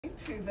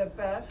To the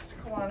best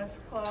Kiwanis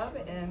club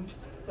in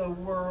the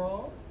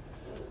world.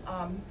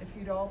 If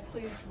you'd all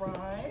please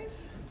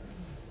rise.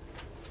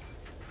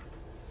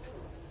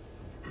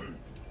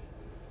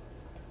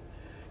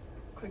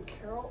 Could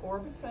Carol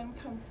Orbison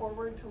come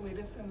forward to lead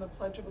us in the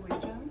Pledge of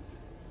Allegiance?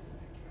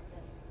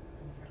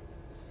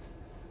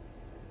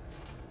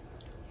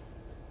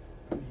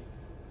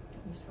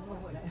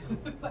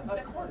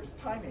 Of course,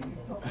 timing.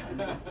 It's all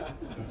timing.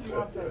 Do you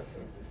want the,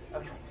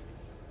 okay.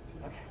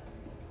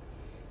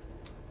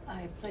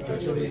 I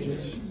pledge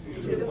allegiance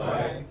to the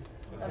flag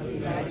of the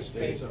United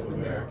States of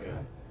America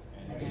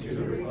and to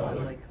the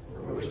republic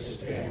for which it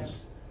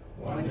stands,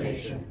 one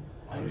nation,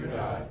 under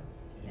God,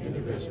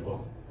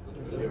 indivisible,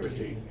 with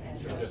liberty and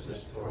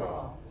justice for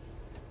all.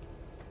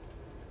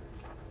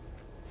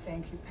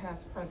 Thank you,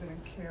 Past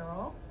President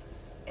Carroll.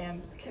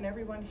 And can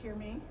everyone hear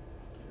me?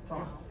 It's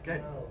on.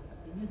 Good.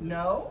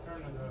 No?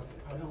 Turn it up.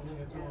 I don't think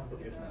it's on.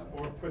 It's not.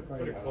 Or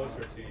put it closer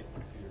to your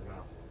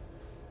mouth.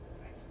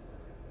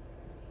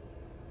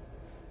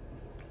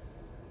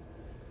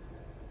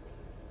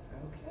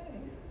 Okay.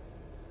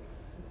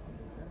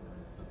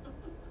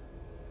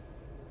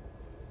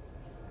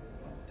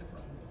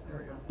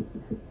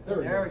 There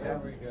we go. There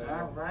we go.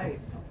 All right.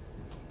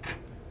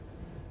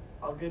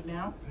 All good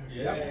now?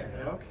 Yeah.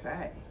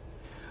 Okay.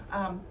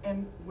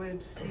 And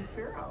would Steve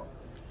Farrow,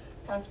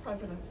 Past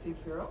President Steve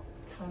Farrow,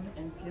 come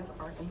and give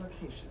our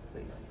invocation,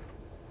 please?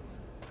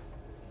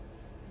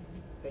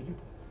 Thank you,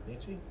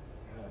 Nancy.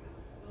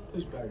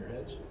 Please bow your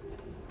heads.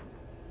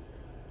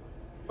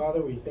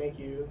 Father, we thank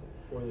you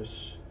for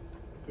this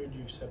food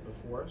you've set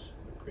before us.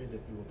 We pray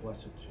that you will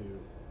bless it to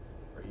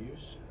our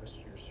use, us to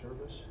your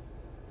service.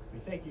 We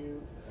thank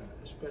you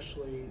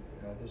especially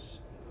this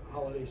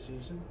holiday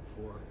season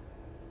for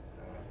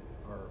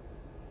our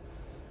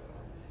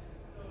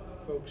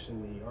folks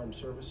in the armed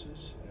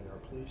services and our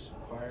police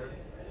and fire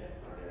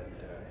and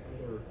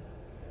other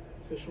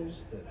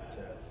officials that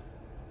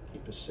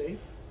keep us safe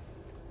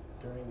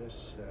during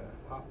this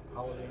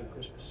holiday and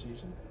Christmas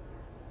season.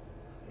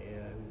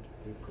 And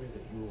we pray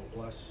that you will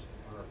bless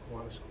our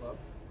Kiwanis Club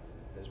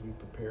as we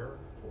prepare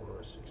for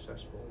a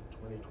successful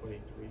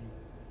 2023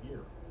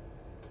 year.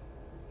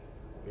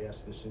 We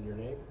ask this in your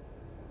name.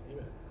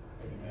 Amen.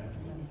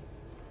 Amen.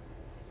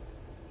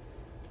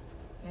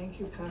 Thank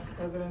you, Past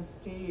President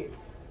Steve.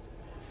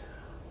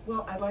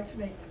 Well, I'd like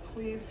to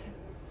please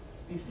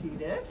be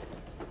seated.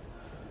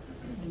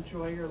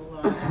 Enjoy your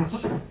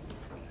lunch.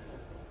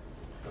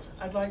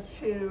 I'd like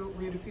to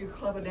read a few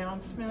club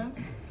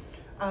announcements.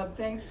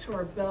 Thanks to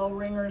our bell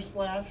ringers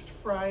last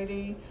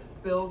Friday,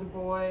 Bill Du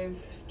Bois,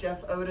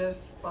 Jeff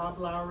Otis, Bob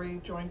Lowry,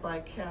 joined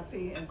by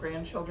Kathy and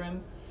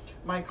grandchildren,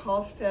 Mike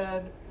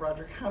Halstead,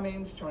 Roger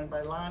Cummings, joined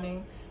by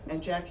Lonnie,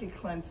 and Jackie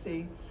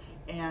Clancy.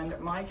 And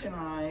Mike and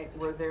I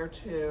were there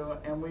too,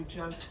 and we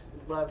just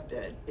loved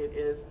it. It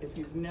is, if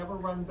you've never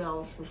rung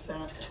bells for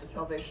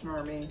Salvation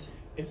Army,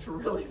 it's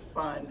really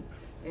fun.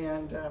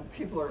 And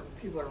people are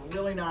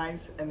really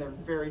nice, and they're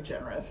very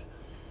generous.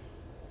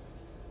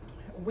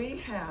 We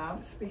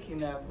have,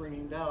 speaking of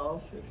ringing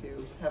bells, if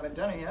you haven't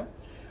done it yet,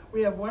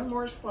 we have one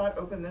more slot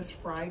open this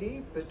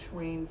Friday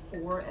between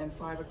 4 and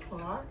 5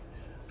 o'clock.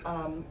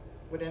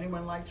 Would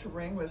anyone like to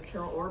ring with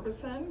Carol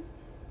Orbison?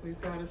 We've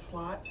got a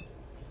slot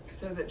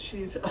so that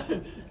she's,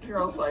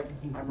 Carol's like,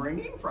 I'm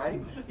ringing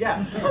Friday?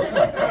 Yes.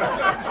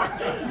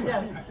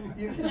 Yes,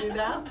 you can do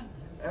that?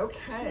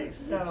 Okay,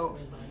 so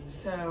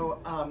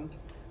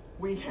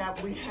we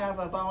have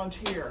a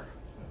volunteer.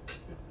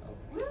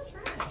 We're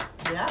Trent.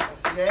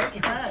 Yes, yay,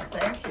 Trent,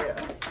 thank you.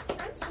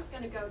 Trent's just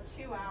going to go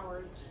 2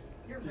 hours.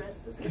 Your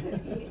wrist is going to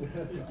be.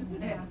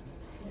 Yeah.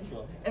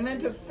 And then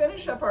to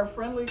finish up our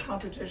friendly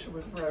competition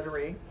with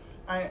Rotary,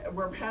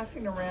 we're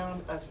passing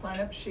around a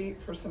sign-up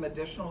sheet for some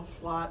additional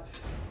slots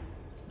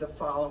the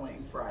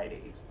following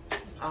Friday.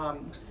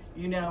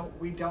 You know,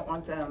 we don't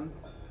want them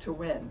to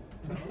win.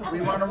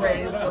 We want to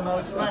raise the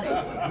most money.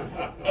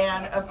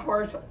 And of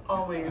course,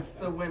 always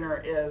the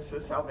winner is the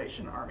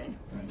Salvation Army.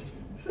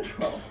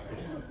 So,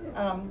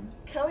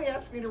 Kelly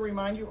asked me to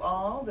remind you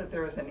all that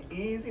there is an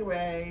easy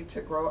way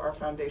to grow our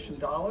foundation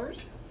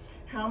dollars.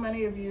 How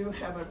many of you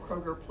have a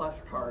Kroger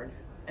Plus card?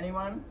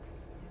 Anyone?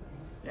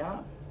 Yeah.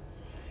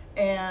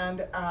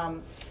 And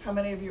how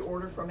many of you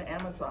order from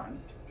Amazon?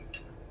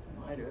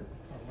 Well, I do.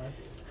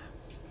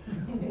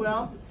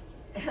 Well,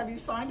 have you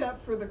signed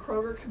up for the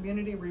Kroger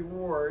Community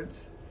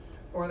Rewards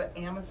or the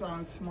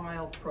Amazon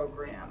Smile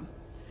program?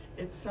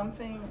 It's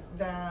something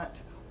that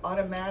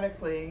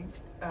automatically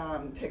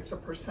takes a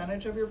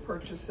percentage of your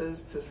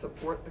purchases to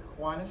support the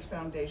Kiwanis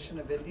Foundation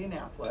of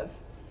Indianapolis.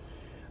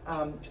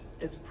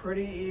 It's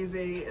pretty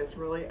easy. It's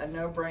really a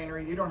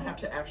no-brainer. You don't have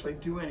to actually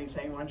do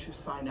anything once you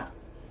sign up.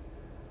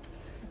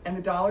 And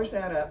the dollars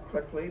add up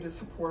quickly to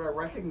support our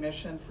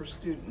recognition for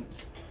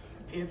students.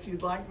 If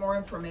you'd like more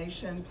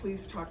information,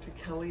 please talk to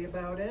Kelly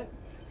about it,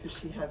 because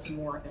she has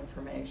more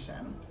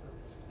information.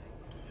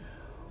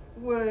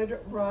 Would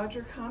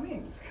Roger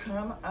Cummings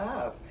come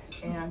up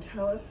and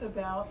tell us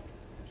about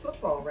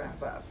football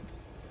wrap-up?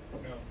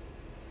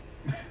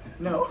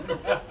 No.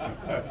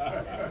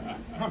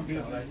 I'm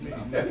busy.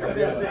 You're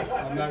busy.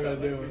 I'm not gonna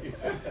do it.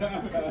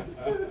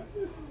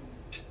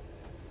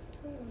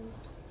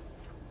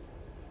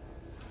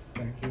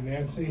 Thank you,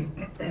 Nancy.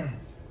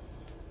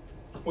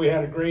 We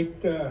had a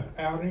great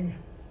outing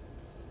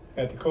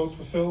at the Colts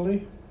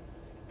facility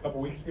a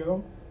couple weeks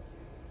ago.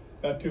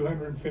 About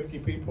 250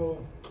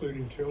 people,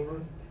 including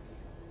children,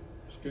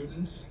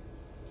 students,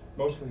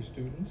 mostly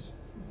students.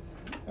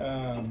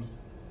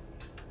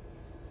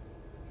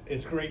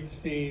 It's great to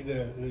see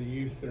the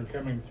youth that are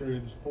coming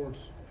through the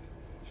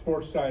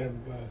sports side of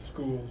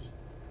schools.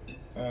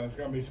 There's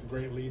going to be some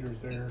great leaders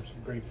there,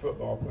 some great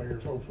football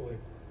players, hopefully,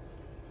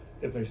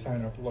 if they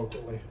sign up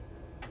locally.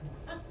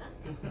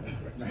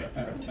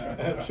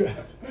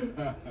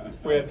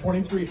 We had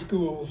 23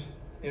 schools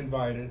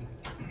invited.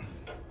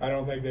 I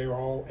don't think they were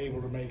all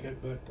able to make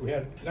it, but we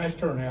had a nice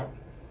turnout.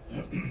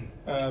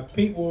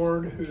 Pete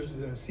Ward, who's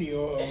the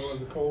COO of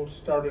the Colts,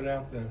 started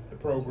out the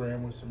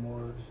program with some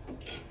words.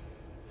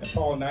 And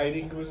Paul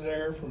Neidig was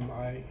there from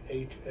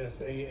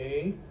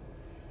IHSAA.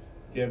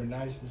 Gave a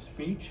nice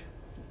speech.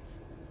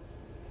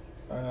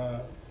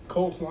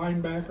 Colts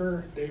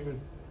linebacker David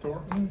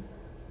Thornton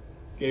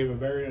gave a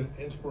very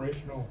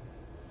inspirational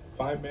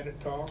 5-minute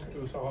talk.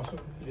 It was awesome.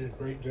 He did a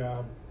great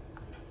job.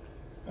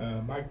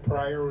 Mike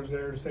Pryor was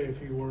there to say a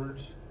few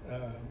words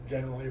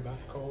generally about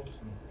the Colts.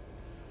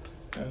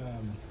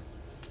 And,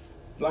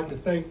 I'd like to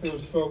thank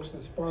those folks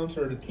that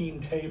sponsored a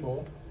team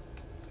table,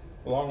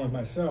 along with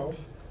myself,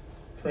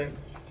 Trent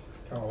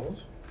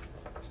Cowles,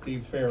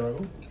 Steve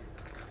Farrow,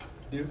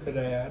 Duke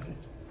Haddad,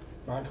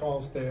 Mike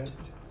Halstead,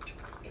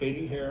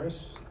 Katie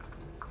Harris,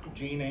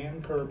 Jean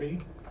Ann Kirby,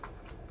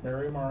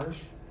 Mary Marsh,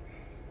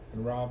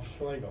 and Rob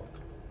Schlegel.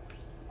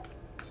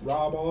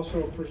 Rob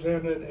also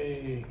presented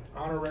a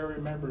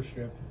honorary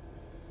membership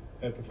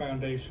that the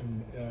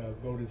foundation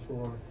voted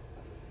for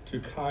to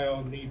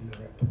Kyle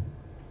Niedenrip,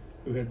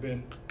 who had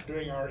been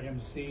doing our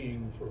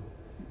emceeing for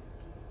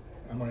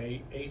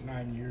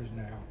 8-9 years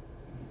now.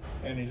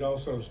 And he's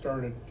also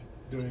started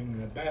doing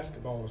the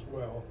basketball as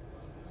well.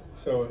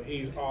 So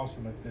he's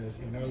awesome at this.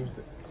 He knows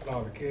a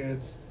lot of the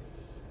kids,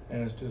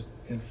 and it's just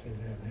interesting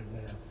to have him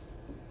there.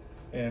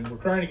 And we're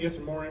trying to get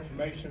some more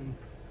information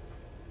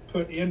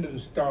put into the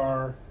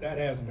Star. That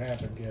hasn't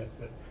happened yet,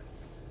 but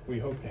we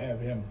hope to have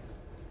him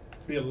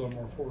be a little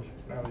more forceful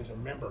now that he's a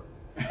member.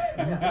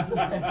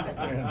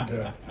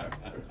 And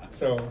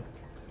so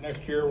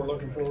next year we're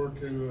looking forward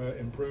to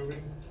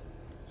improving.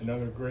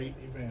 Another great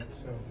event.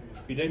 So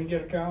if you didn't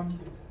get to come,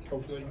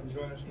 hopefully you can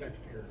join us next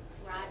year.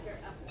 Roger,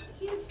 a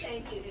huge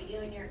thank you to you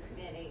and your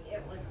committee.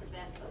 It was the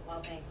best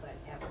football banquet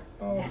ever.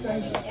 Oh,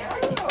 thank you.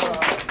 Everything.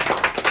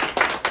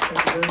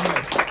 Thank you very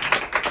much.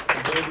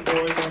 And David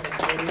Boyd on the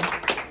committee.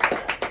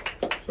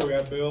 So we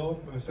got Bill,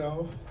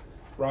 myself,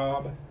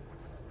 Rob,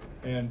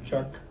 and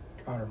Chuck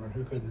Connerman,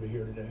 who couldn't be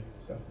here today.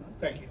 So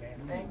thank you,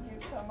 Nancy. Thank you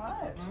so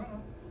much.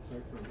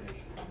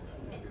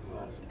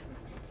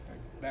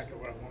 Back to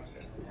what I wanted to.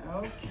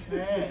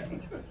 Okay.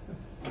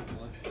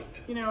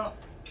 You know,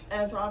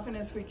 as often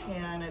as we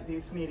can at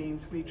these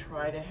meetings, we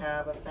try to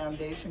have a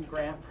foundation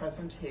grant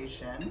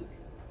presentation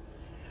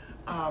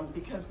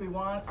because we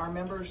want our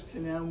members to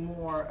know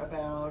more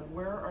about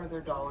where are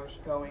their dollars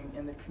going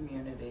in the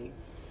community.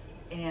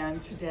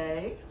 And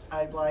today,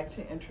 I'd like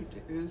to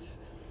introduce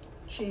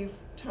Chief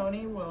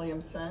Tony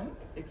Williamson,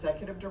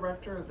 Executive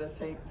Director of the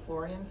Saint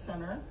Florian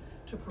Center,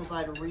 to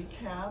provide a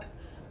recap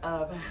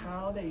of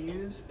how they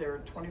use their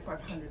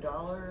 $2,500 and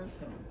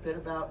a bit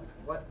about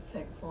what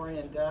Saint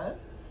Florian does.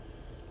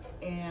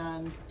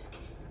 And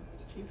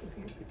Chief, if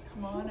you could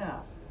come on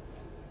up.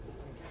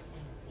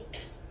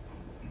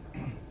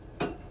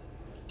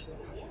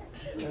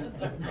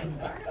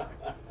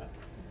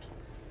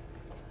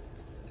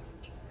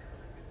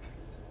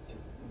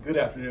 Good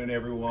afternoon,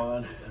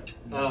 everyone.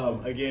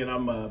 Again,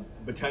 I'm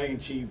Battalion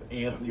Chief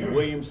Anthony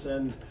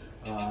Williamson.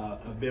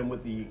 I've been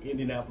with the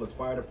Indianapolis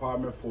Fire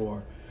Department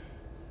for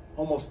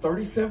almost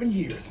 37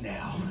 years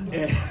now,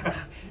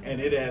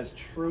 and it has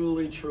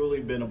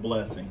truly been a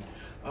blessing.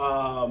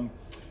 I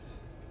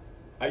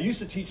used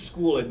to teach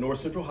school at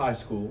North Central High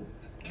School,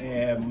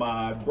 and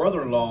my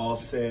brother-in-law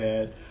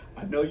said,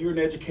 I know you're an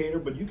educator,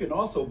 but you can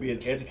also be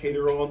an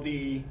educator on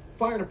the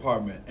fire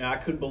department. And I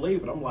couldn't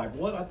believe it. I'm like,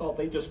 what? I thought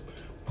they just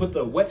put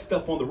the wet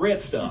stuff on the red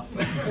stuff.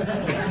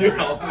 You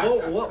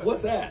know,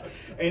 what's that?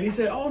 And he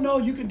said, oh no,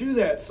 you can do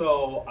that.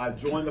 So I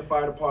joined the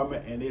fire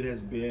department, and it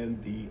has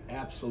been the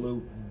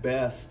absolute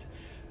best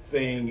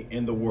thing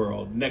in the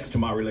world, next to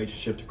my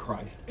relationship to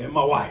Christ and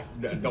my wife.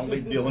 Don't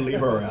leave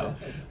her out.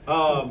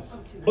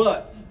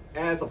 But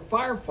as a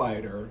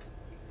firefighter,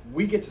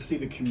 we get to see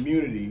the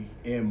community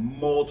in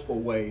multiple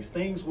ways.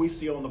 Things we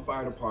see on the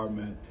fire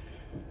department,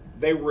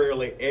 they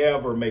rarely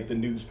ever make the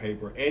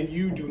newspaper, and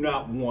you do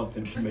not want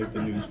them to make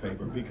the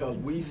newspaper because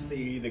we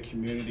see the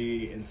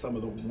community in some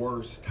of the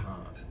worst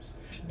times.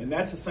 And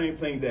that's the same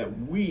thing that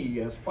we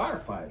as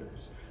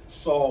firefighters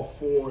saw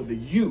for the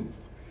youth.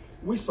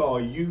 We saw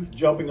youth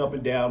jumping up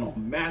and down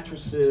on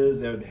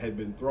mattresses that had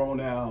been thrown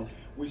out.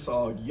 We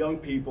saw young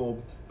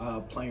people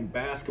playing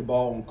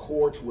basketball on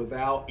courts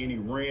without any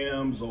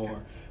rims,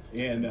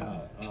 and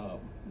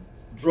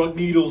drug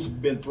needles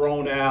been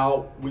thrown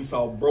out. We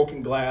saw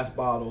broken glass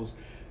bottles,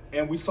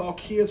 and we saw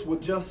kids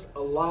with just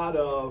a lot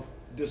of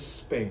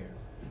despair,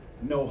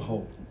 no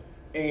hope.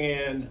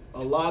 And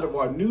a lot of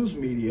our news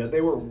media, they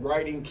were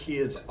writing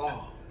kids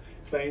off,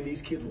 saying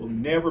these kids will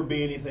never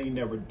be anything,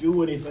 never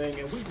do anything.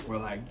 And we were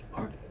like,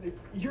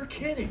 you're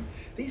kidding.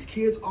 These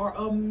kids are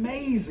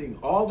amazing.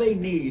 All they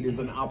need is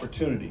an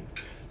opportunity.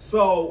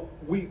 So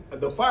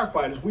the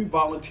firefighters, we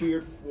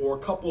volunteered for a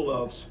couple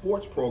of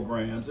sports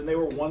programs, and they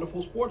were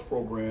wonderful sports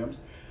programs,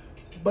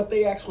 but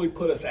they actually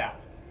put us out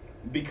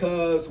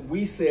because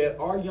we said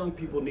our young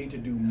people need to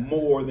do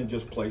more than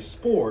just play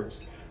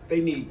sports. They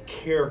need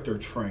character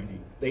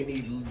training. They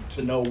need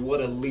to know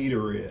what a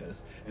leader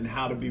is and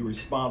how to be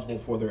responsible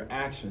for their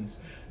actions.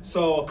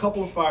 So a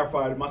couple of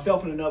firefighters,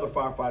 myself and another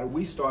firefighter,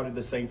 we started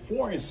the Saint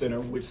Florian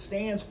Center, which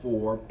stands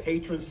for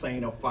Patron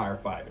Saint of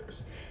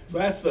Firefighters. So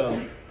that's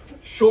the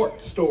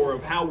short story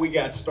of how we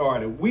got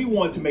started. We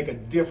want to make a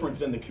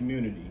difference in the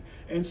community.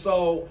 And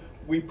so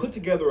we put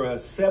together a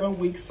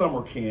 7-week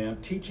summer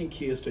camp teaching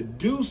kids to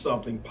do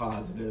something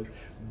positive,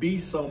 be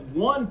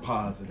someone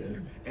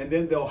positive, and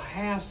then they'll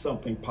have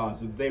something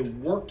positive. They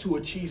work to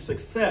achieve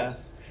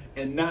success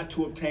and not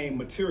to obtain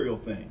material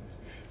things.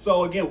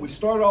 So again, we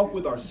started off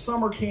with our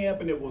summer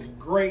camp and it was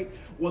great.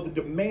 Well, the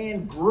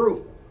demand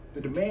grew.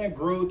 The demand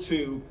grew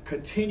to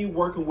continue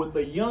working with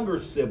the younger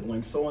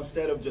siblings. So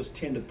instead of just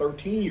 10 to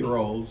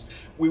 13-year-olds,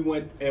 we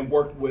went and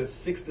worked with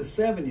 6 to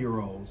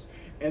 7-year-olds.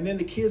 And then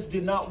the kids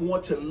did not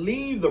want to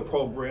leave the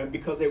program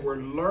because they were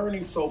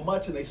learning so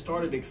much and they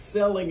started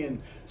excelling in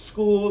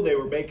school. They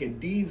were making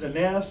D's and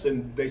F's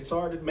and they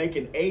started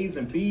making A's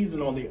and B's,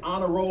 and on the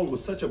honor roll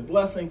was such a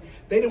blessing.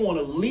 They didn't want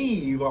to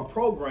leave our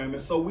program,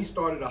 and so we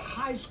started a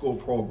high school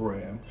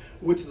program,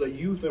 which is a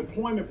youth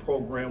employment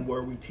program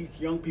where we teach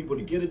young people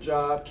to get a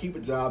job, keep a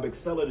job,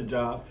 excel at a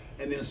job,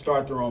 and then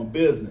start their own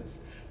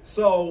business.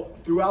 So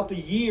throughout the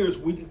years,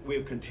 we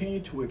have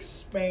continued to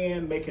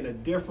expand, making a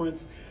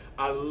difference.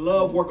 I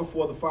love working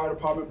for the fire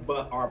department,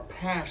 but our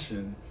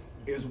passion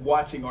is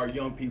watching our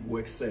young people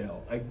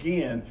excel.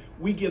 Again,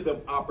 we give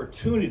them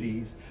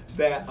opportunities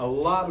that a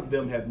lot of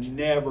them have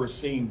never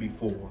seen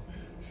before.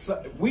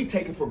 So we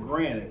take it for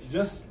granted.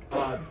 Just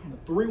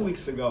 3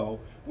 weeks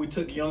ago, we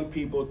took young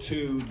people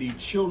to the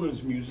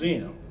Children's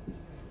Museum.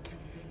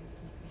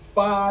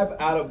 5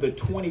 out of the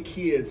 20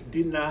 kids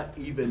did not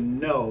even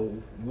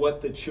know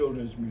what the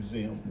Children's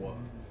Museum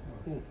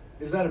was.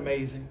 Is that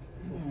amazing?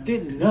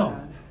 Didn't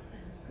know.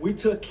 We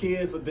took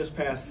kids this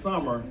past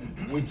summer,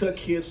 we took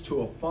kids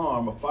to a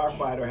farm. A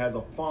firefighter has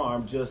a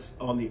farm just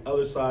on the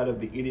other side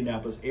of the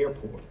Indianapolis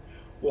airport.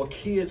 Well,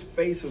 kids'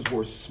 faces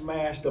were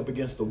smashed up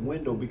against the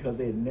window because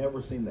they had never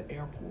seen the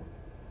airport.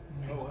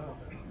 Oh, wow.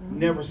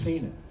 Never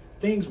seen it.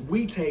 Things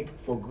we take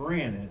for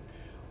granted,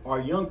 our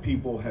young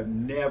people have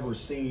never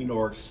seen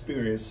or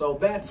experienced. So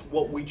that's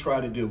what we try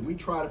to do. We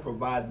try to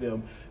provide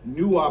them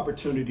new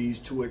opportunities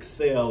to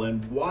excel.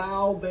 And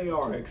while they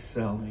are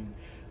excelling,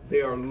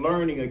 they are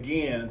learning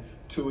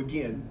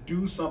to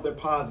do something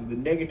positive. The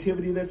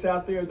negativity that's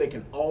out there, they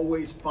can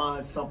always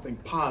find something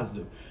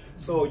positive.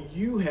 So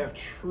you have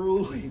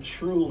truly,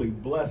 truly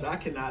blessed. I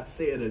cannot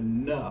say it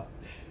enough.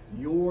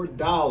 Your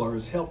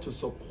dollars help to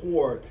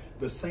support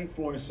the Saint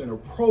Florian Center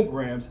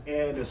programs,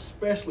 and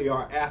especially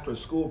our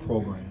after-school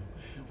program.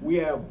 We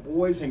have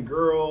boys and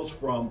girls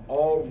from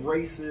all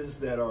races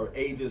that are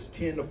ages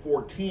 10 to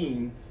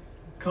 14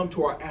 come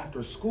to our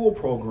after-school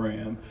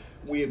program.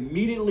 We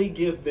immediately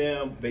give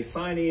them, they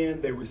sign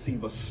in, they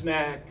receive a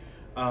snack.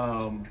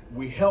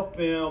 We help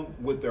them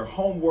with their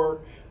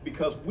homework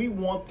because we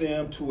want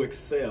them to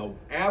excel.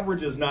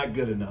 Average is not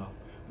good enough.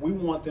 We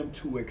want them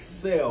to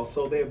excel,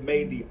 so they've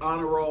made the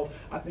honor roll.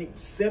 I think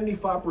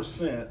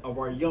 75% of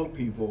our young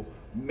people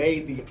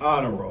made the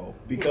honor roll,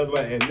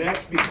 and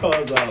that's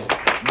because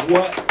of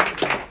what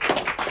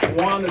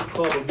Kiwanis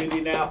Club of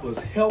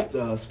Indianapolis helped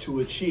us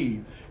to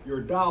achieve. Your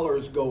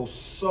dollars go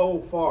so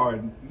far.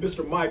 And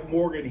Mr. Mike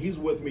Morgan, he's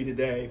with me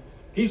today.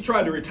 He's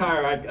tried to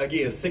retire,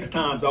 again, 6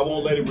 times. I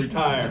won't let him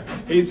retire.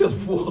 He's just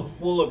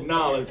full of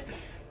knowledge.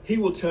 He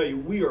will tell you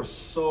we are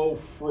so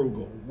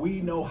frugal.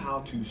 We know how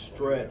to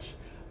stretch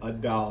a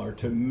dollar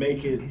to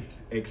make it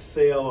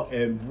excel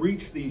and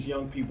reach these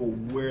young people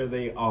where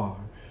they are.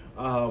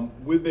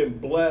 We've been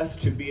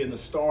blessed to be in the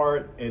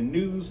Star and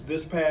News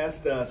this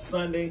past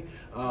Sunday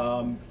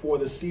for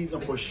the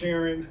season for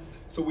sharing.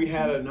 So we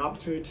had an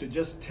opportunity to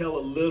just tell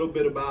a little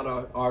bit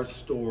about our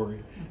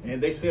story.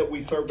 And they said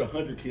we served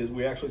 100 kids.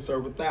 We actually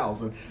served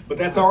 1,000, but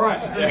that's all right.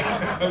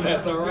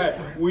 That's all right.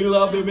 We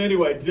love them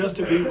anyway. Just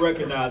to be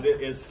recognized,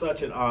 it is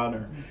such an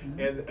honor.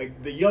 And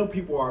the young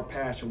people are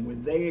passionate.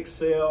 When they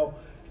excel,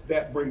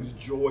 that brings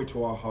joy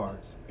to our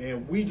hearts.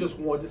 And we just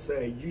want to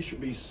say you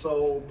should be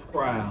so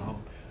proud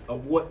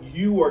of what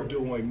you are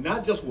doing,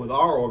 not just with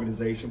our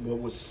organization, but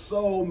with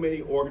so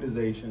many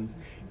organizations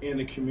in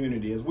the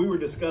community. As we were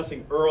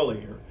discussing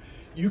earlier,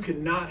 you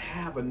cannot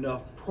have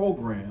enough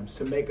programs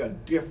to make a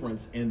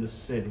difference in the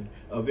city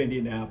of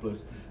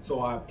Indianapolis.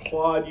 So I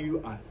applaud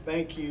you. I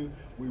thank you.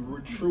 We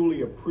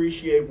truly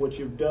appreciate what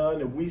you've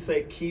done, and we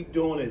say keep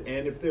doing it.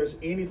 And if there's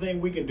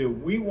anything we can do,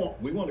 we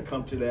want to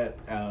come to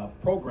that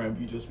program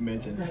you just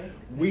mentioned.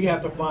 We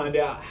have to find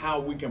out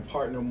how we can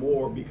partner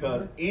more,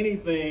 because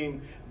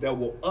anything that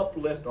will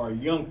uplift our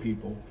young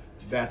people,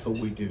 that's what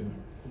we do.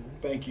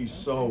 Thank you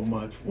so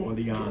much for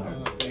the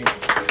honor. Thank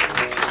you.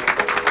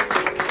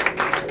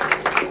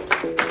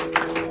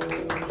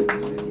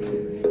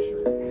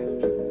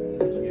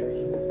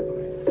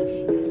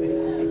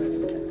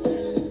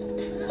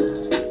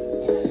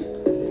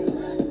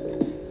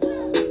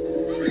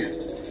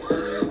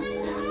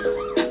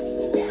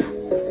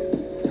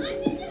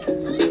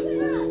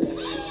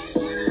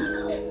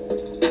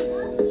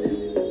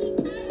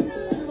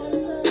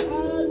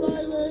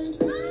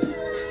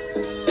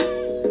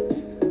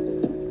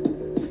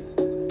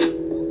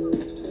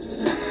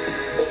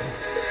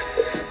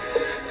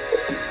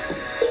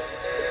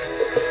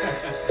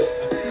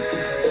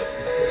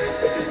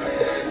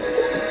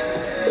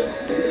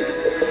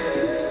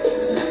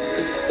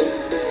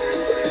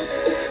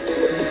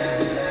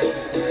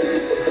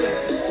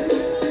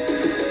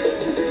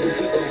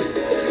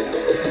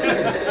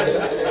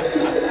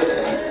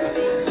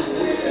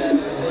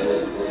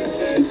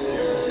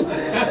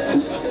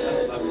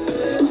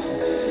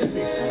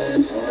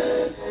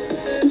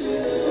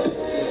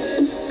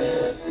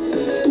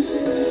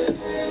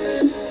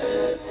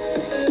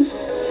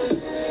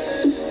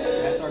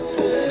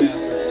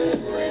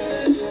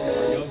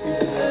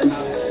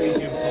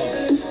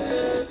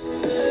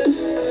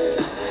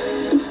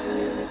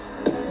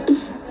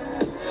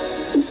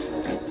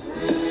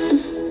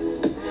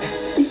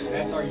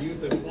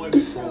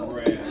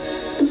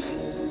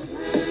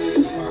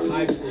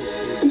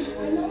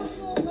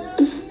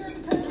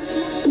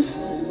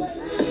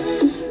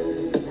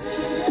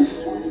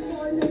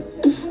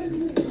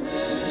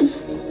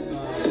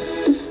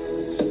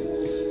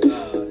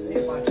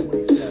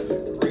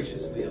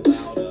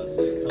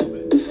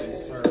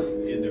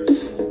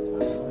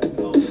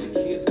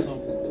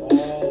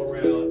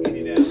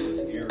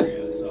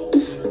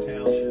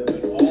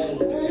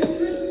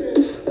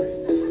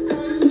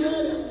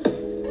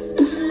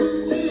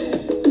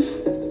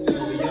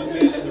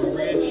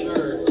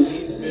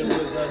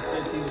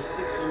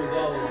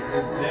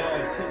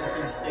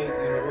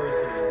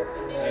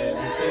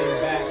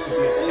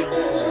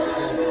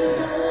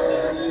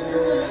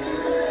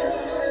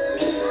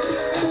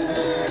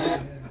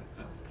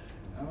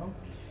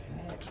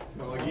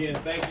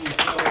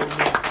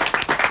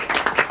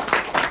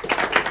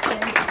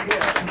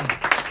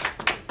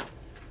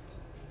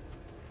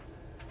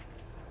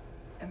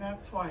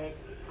 That's why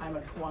I'm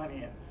a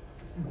Kiwanian.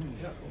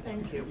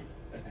 Thank you.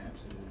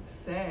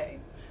 Say,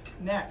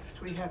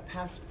 next we have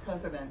past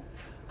President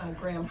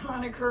Graham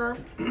Honecker,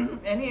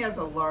 and he has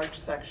a large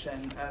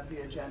section of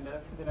the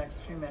agenda for the next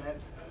few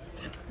minutes.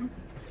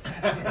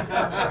 If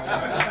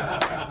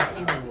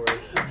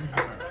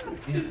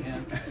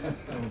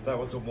that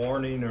was a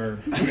warning or...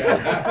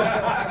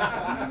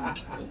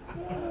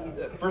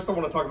 First I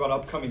want to talk about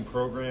upcoming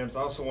programs.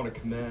 I also want to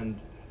commend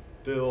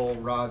Bill,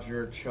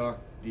 Roger, Chuck,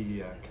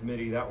 the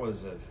committee. That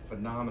was a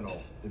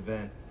phenomenal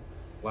event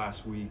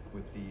last week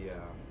with the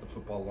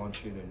football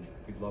luncheon, and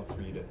we'd love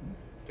for you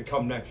to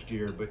come next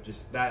year. But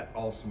just that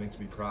also makes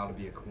me proud to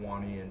be a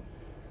Kiwanian.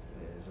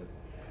 It's a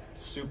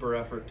super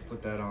effort to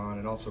put that on,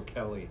 and also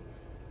Kelly,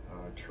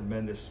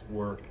 tremendous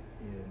work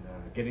in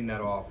getting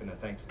that off, and a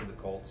thanks to the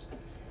Colts.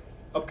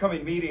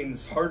 Upcoming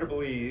meetings, hard to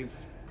believe.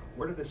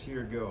 Where did this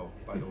year go,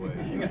 by the way?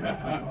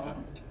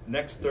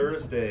 Next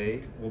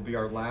Thursday will be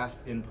our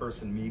last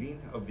in-person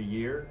meeting of the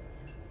year,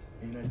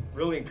 and I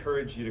really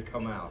encourage you to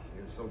come out.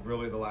 It's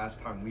really the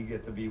last time we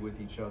get to be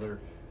with each other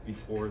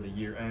before the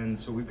year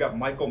ends. So we've got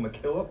Michael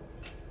McKillop,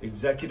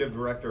 Executive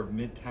Director of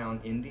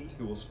Midtown Indy,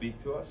 who will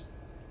speak to us.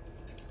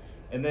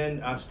 And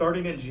then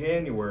starting in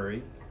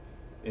January,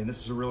 and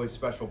this is a really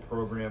special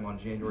program, on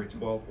January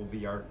 12th will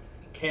be our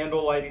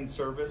candle lighting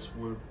service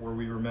where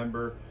we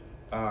remember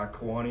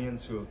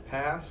Kiwanians who have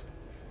passed,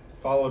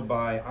 followed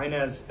by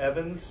Inez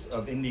Evans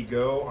of Indy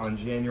Go on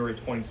January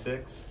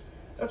 26th.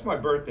 That's my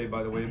birthday,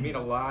 by the way. It'd mean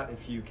a lot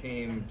if you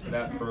came to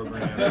that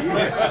program.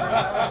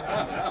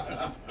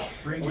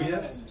 Bring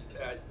gifts?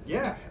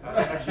 Yeah,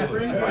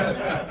 absolutely.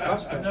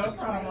 No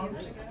problem.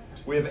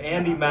 We have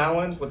Andy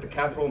Mallon with the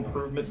Capital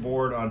Improvement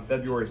Board on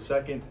February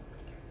 2nd.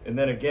 And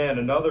then again,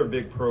 another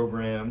big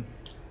program,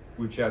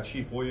 which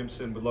Chief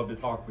Williamson would love to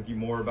talk with you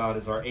more about,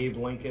 is our Abe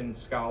Lincoln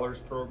Scholars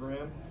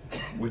Program,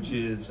 which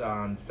is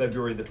on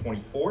February the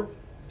 24th.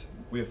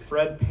 We have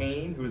Fred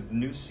Payne, who is the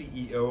new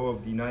CEO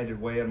of the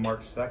United Way, on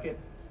March 2nd.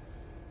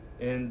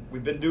 And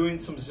we've been doing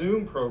some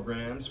Zoom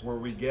programs where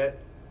we get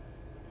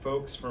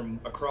folks from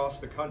across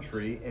the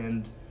country,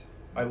 and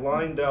I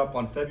lined up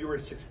on February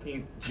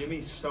 16th,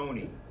 Jimmy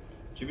Stoney.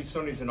 Jimmy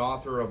Stoney is an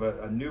author of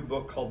a new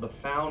book called The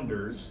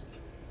Founders,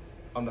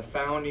 on the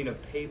founding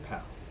of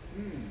PayPal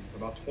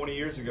about 20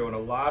 years ago, and a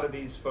lot of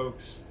these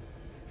folks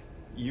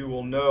you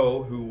will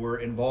know who were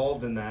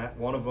involved in that.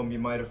 One of them you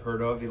might have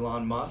heard of,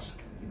 Elon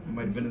Musk. He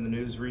might have been in the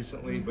news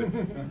recently, but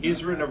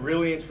he's written a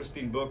really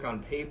interesting book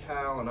on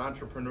PayPal and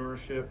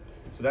entrepreneurship.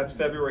 So that's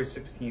February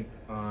 16th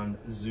on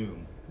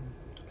Zoom.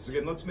 So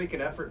again, let's make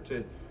an effort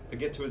to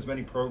get to as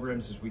many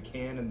programs as we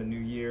can in the new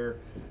year.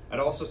 I'd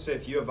also say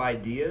if you have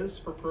ideas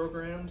for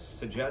programs,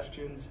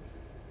 suggestions,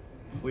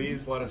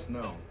 please let us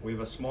know. We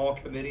have a small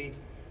committee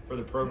for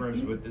the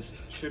programs, but this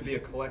should be a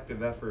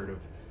collective effort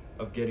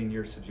of getting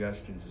your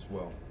suggestions as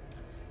well.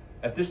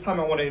 At this time,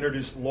 I want to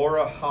introduce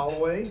Laura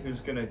Holloway, who's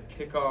going to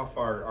kick off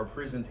our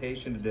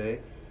presentation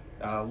today.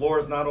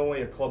 Laura's not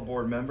only a club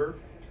board member,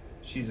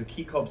 she's a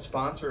Key Club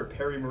sponsor at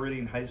Perry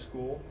Meridian High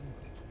School,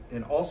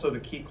 and also the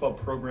Key Club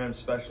program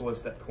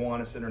specialist at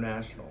Kiwanis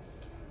International,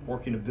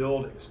 working to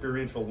build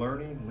experiential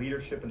learning,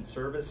 leadership and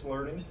service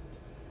learning,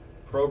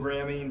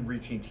 programming,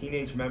 reaching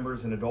teenage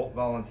members and adult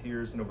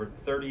volunteers in over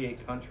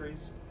 38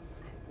 countries.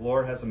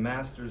 Laura has a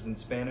master's in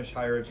Spanish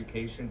higher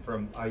education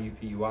from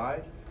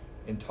IUPUI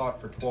and taught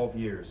for 12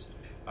 years.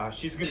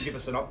 She's going to give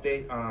us an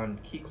update on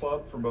Key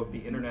Club from both the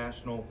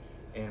international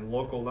and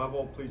local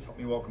level. Please help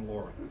me welcome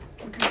Laura.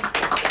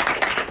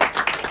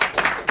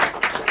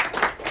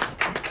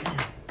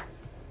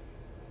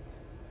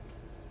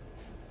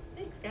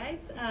 Thanks,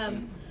 guys.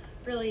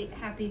 Really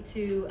happy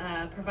to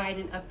provide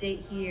an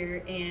update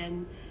here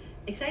and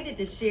excited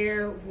to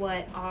share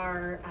what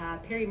our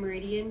Perry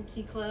Meridian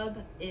Key Club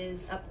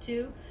is up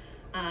to.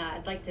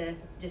 I'd like to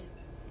just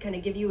kind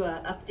of give you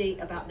an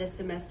update about this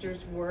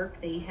semester's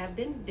work. They have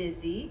been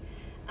busy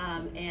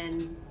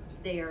and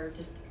they are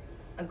just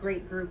a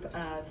great group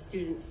of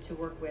students to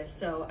work with.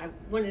 So I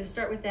wanted to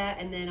start with that,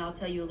 and then I'll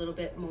tell you a little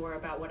bit more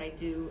about what I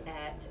do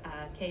at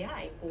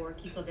KI for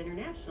Key Club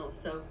International.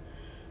 So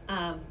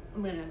I'm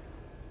going to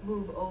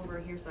move over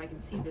here so I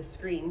can see the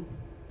screen,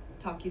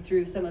 talk you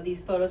through some of these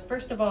photos.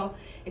 First of all,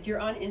 if you're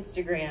on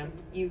Instagram,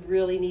 you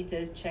really need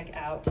to check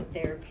out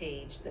their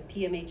page, the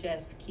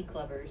PMHS Key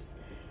Clubbers.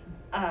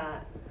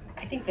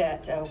 I think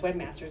that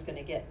Webmaster is going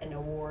to get an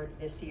award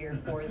this year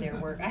for their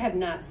work. I have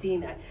not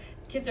seen that.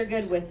 Kids are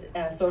good with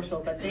social,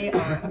 but they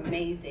are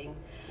amazing.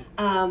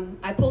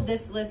 I pulled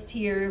this list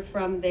here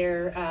from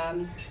their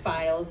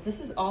files. This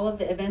is all of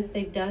the events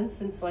they've done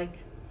since, like,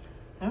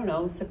 I don't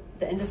know,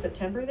 the end of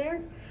September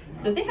there.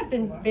 So they have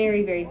been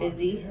very, very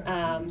busy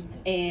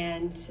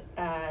and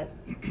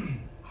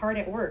hard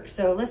at work.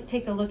 So let's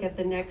take a look at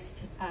the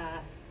next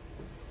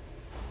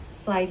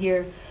slide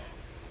here.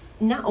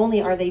 Not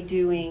only are they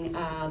doing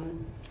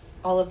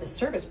all of the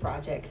service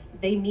projects,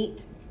 they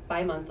meet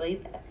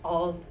bi-monthly,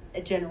 all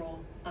a general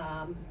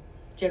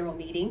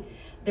meeting.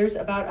 There's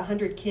about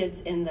 100 kids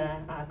in the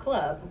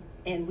club,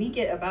 and we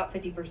get about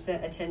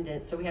 50%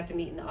 attendance, so we have to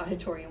meet in the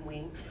auditorium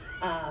wing.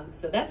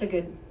 So that's a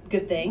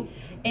good thing.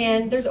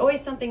 And there's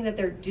always something that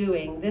they're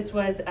doing. This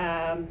was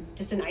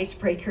just an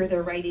icebreaker.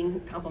 They're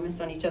writing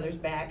compliments on each other's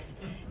backs.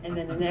 And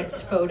then the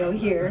next photo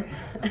here,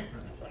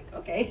 it's like,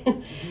 okay.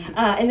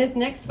 In this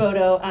next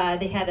photo,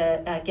 they had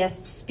a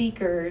guest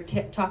speaker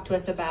talk to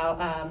us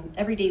about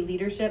everyday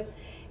leadership.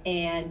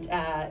 And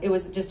it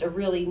was just a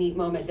really neat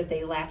moment that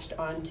they latched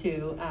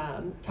onto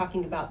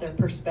talking about their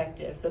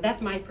perspective. So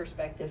that's my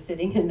perspective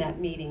sitting in that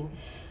meeting.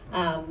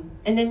 And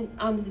then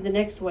on to the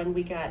next one,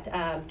 we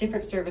got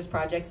different service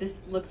projects.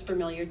 This looks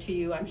familiar to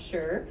you, I'm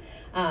sure.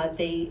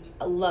 They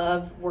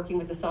love working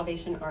with the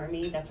Salvation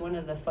Army. That's one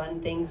of the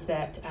fun things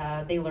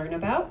that they learn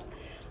about.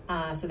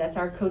 So that's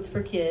our Coats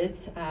for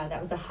Kids. That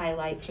was a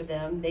highlight for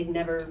them. They'd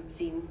never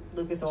seen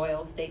Lucas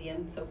Oil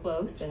Stadium so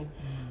close. And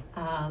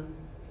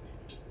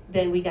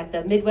then we got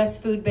the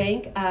Midwest Food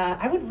Bank.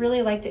 I would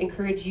really like to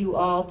encourage you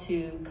all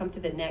to come to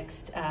the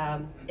next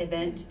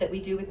event that we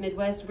do with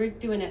Midwest. We're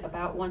doing it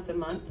about once a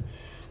month.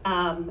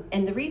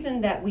 And the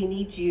reason that we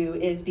need you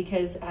is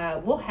because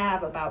we'll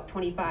have about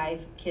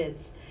 25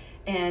 kids,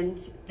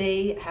 and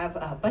they have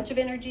a bunch of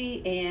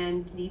energy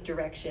and need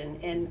direction.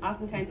 And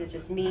oftentimes it's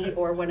just me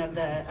or one of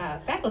the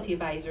faculty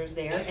advisors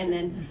there, and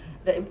then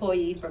the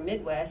employee from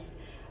Midwest,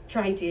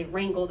 trying to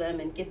wrangle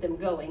them and get them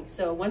going.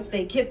 So once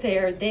they get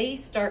there, they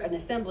start an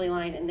assembly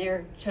line and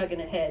they're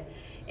chugging ahead.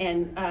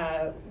 And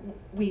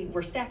we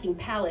were stacking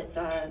pallets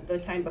the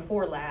time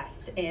before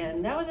last,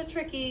 and that was a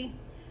tricky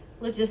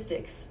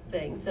logistics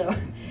thing. So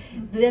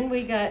then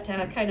we got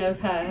kind of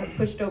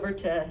pushed over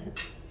to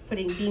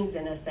putting beans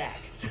in a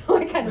sack. So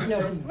I kind of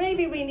noticed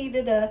maybe we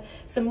needed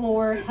some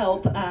more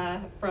help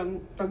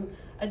from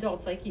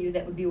adults like you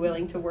that would be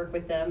willing to work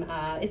with them.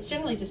 It's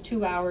generally just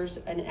 2 hours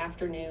an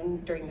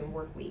afternoon during the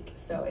work week.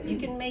 So if you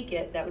can make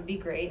it, that would be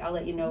great. I'll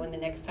let you know when the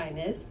next time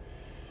is.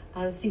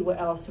 Let's see what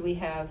else we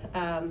have.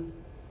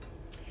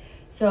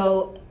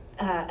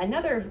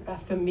 Another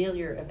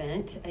familiar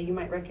event, you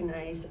might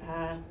recognize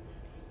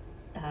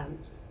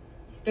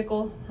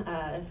Spickle,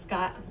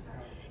 Scott.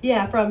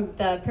 Yeah, from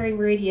the Perry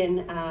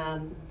Meridian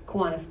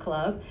Kiwanis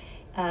Club.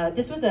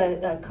 This was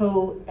a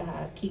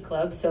Key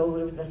Club, so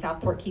it was the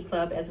Southport Key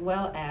Club as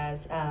well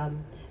as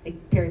the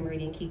Perry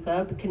Meridian Key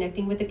Club,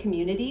 connecting with the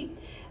community.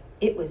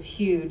 It was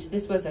huge.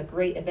 This was a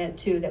great event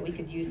too that we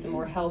could use some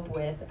more help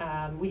with.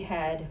 We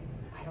had,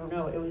 I don't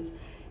know, it was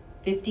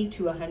 50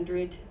 to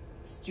 100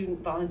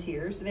 student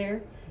volunteers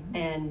there,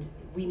 and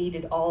we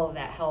needed all of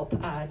that help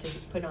to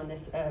put on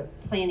this,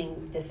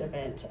 planning this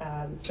event.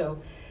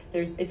 So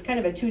it's kind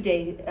of a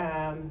 2-day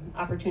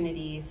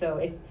opportunity. So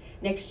if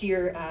next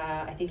year,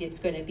 I think it's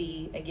going to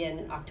be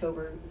again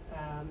October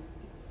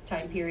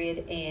time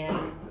period,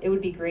 and it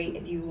would be great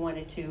if you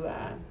wanted to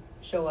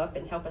show up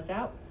and help us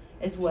out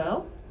as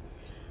well.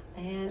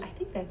 And I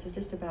think that's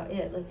just about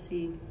it. Let's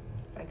see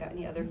if I got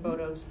any other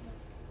photos.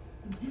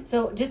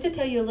 So just to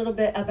tell you a little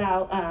bit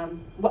about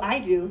what I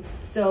do.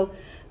 So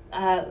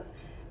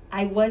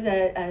I was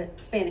a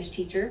Spanish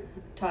teacher,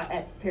 taught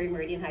at Perry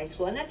Meridian High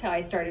School, and that's how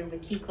I started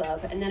with Key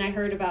Club. And then I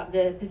heard about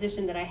the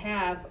position that I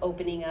have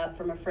opening up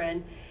from a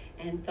friend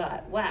and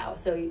thought, wow,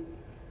 so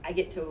I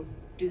get to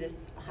do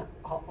this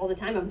all the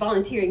time. I'm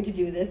volunteering to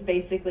do this,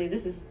 basically.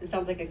 It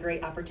sounds like a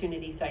great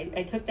opportunity. So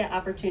I took that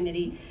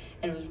opportunity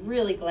and was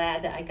really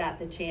glad that I got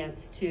the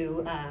chance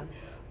to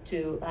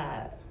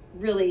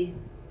really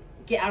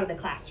get out of the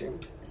classroom.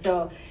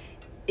 So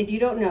if you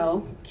don't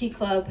know, Key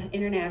Club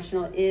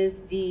International is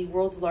the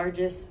world's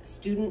largest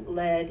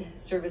student-led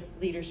service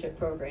leadership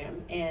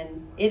program,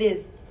 and it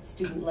is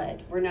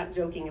student-led. We're not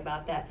joking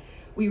about that.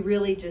 We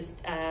really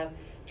just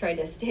try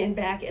to stand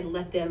back and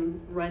let them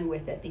run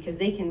with it, because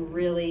they can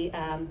really,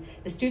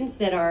 the students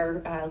that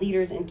are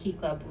leaders in Key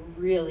Club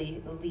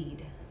really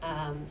lead.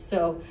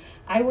 So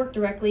I work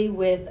directly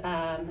with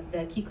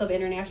the Key Club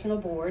International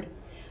Board.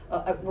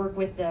 I work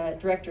with the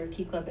director of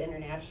Key Club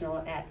International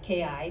at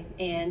KI,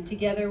 and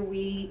together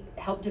we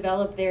help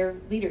develop their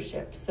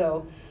leadership.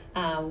 So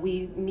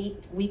we meet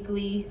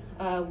weekly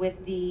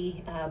with the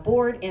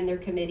board and their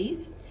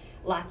committees,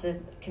 lots of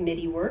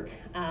committee work.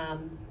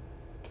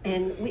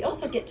 And we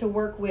also get to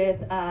work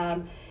with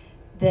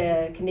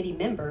the committee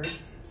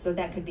members, so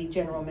that could be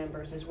general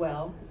members as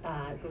well.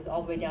 It goes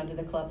all the way down to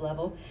the club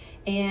level.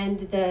 And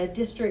the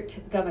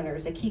district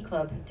governors, the Key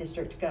Club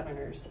district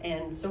governors.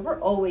 And so we're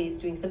always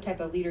doing some type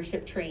of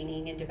leadership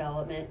training and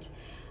development.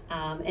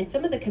 And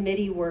some of the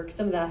committee work,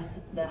 some of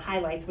the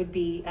highlights would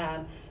be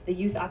the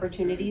Youth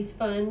Opportunities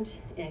Fund.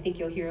 And I think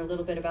you'll hear a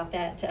little bit about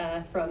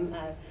that from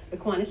the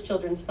Kiwanis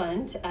Children's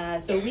Fund.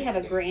 So we have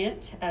a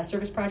grant, a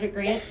service project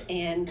grant,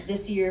 and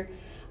this year,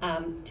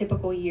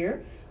 typical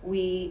year,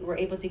 we were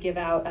able to give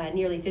out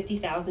nearly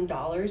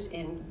 $50,000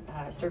 in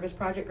service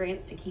project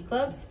grants to Key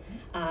Clubs,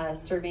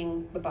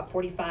 serving about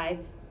 45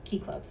 Key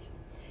Clubs.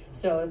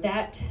 So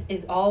that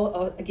is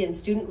all, again,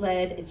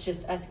 student-led. It's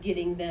just us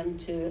getting them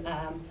to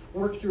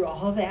work through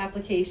all of the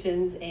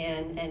applications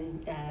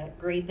and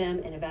grade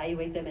them and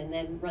evaluate them, and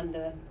then run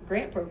the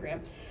grant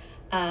program.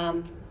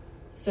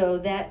 So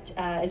that,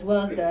 as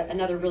well as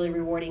another really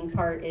rewarding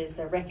part is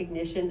the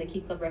recognition, the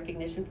Key Club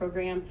recognition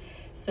program.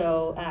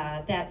 So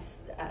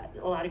that's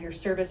a lot of your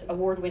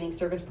award-winning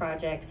service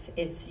projects.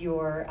 It's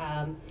your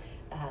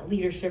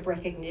leadership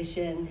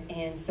recognition,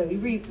 and so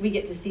we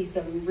get to see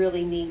some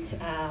really neat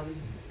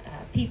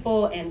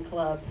people and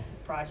club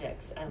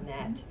projects on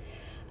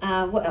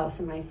that. What else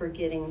am I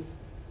forgetting?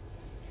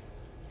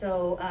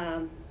 So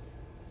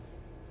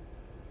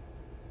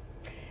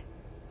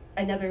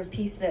another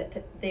piece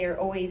that they're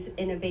always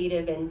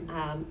innovative, and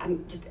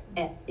I'm just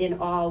in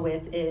awe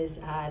with, is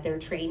their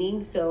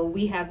training. So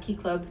we have Key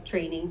Club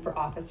training for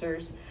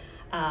officers,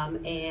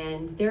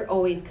 and they're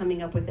always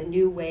coming up with a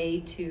new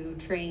way to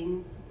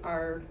train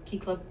our Key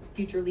Club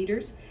future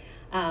leaders.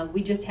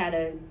 We just had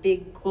a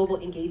big global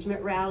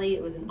engagement rally.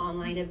 It was an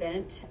online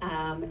event,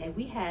 and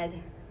we had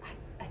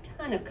a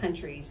ton of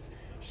countries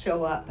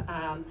show up.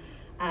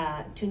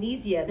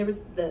 Tunisia, there was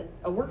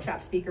a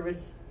workshop speaker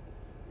was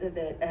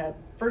the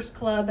first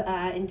club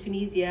in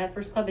Tunisia,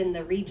 first club in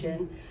the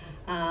region,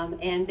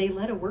 and they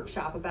led a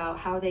workshop about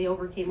how they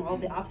overcame all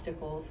the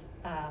obstacles.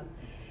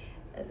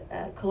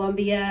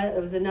 Colombia, it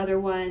was another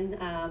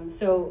one.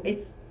 So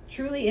it's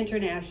truly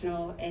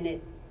international, and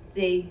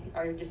they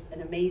are just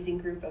an amazing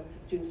group of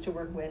students to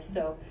work with.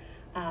 So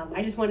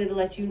I just wanted to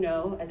let you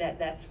know that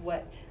that's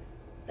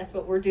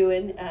what we're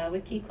doing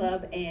with Key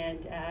Club,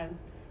 and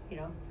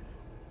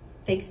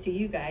thanks to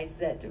you guys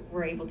that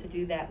we're able to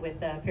do that with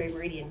Perry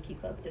Meridian Key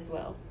Club as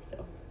well.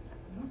 So.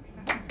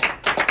 Okay.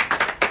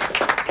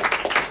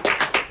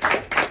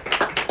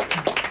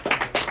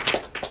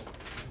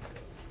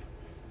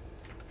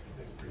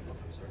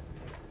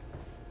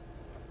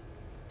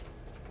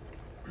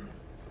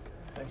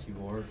 Thank you,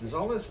 Laura. Does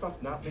all this stuff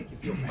not make you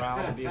feel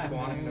proud to be a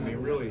Kiwanian? I mean,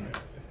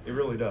 it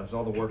really does,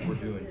 all the work we're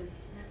doing.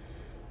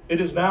 It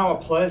is now a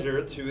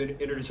pleasure to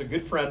introduce a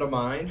good friend of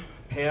mine,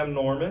 Pam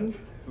Norman,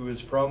 who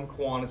is from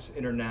Kiwanis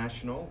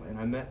International, and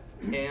I met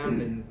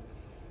Pam in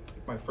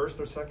my first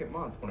or second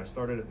month when I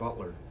started at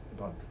Butler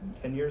about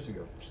 10 years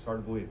ago, which is hard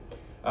to believe.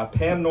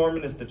 Pam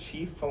Norman is the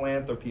Chief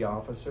Philanthropy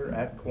Officer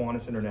at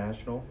Kiwanis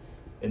International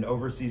and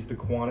oversees the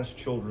Kiwanis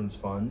Children's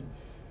Fund.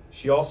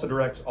 She also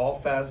directs all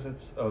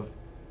facets of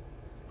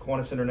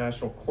Kiwanis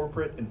International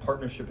corporate and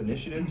partnership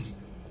initiatives,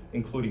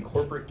 including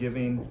corporate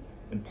giving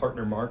and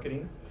partner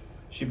marketing.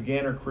 She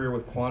began her career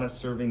with Kiwanis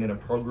serving in a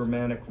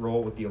programmatic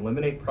role with the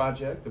Eliminate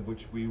Project, of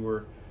which we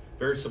were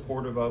very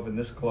supportive of in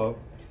this club,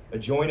 a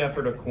joint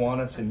effort of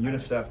Kiwanis and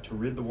UNICEF to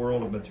rid the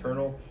world of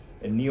maternal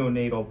and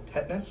neonatal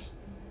tetanus.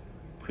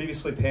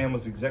 Previously, Pam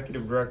was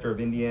Executive Director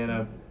of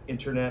Indiana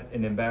Internet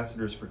and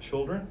Ambassadors for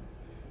Children,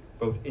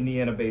 both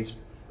Indiana-based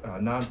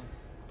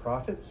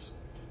nonprofits.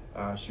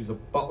 She's a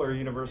Butler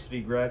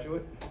University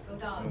graduate. Go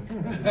Dogs.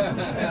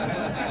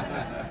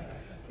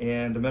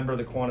 And a member of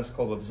the Kiwanis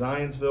Club of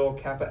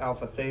Zionsville, Kappa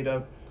Alpha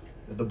Theta,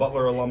 the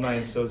Butler Alumni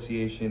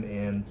Association,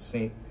 and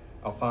St.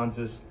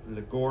 Alphonsus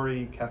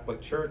Liguori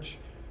Catholic Church.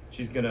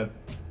 She's going to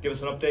give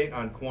us an update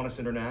on Kiwanis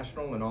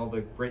International and all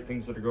the great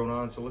things that are going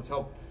on. So let's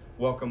help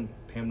welcome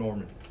Pam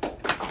Norman. Thank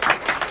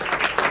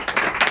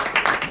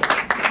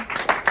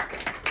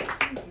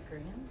you,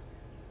 Graham.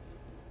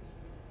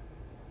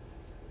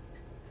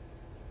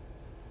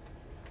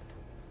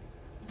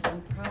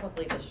 I'm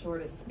probably the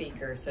shortest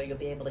speaker, so you'll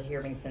be able to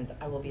hear me since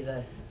I will be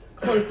the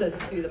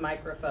closest to the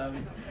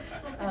microphone.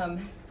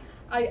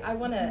 I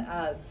want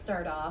to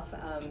start off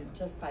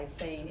just by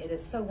saying it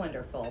is so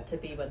wonderful to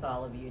be with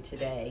all of you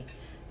today.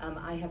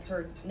 I have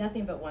heard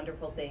nothing but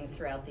wonderful things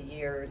throughout the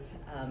years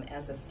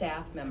as a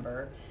staff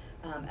member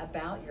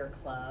about your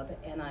club,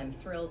 and I'm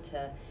thrilled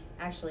to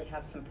actually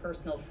have some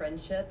personal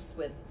friendships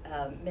with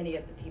many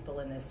of the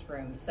people in this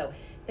room. So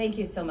thank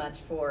you so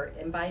much for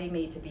inviting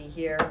me to be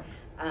here.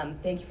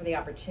 Thank you for the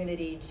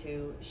opportunity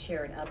to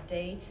share an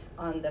update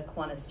on the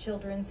Kiwanis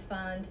Children's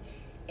Fund.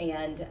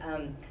 And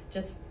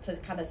just to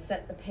kind of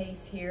set the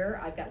pace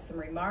here, I've got some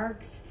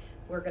remarks.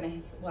 We're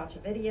going to watch a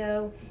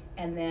video,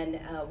 and then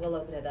we'll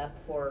open it up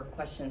for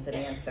questions and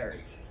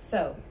answers.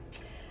 So,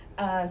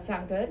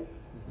 sound good?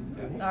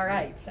 Mm-hmm. All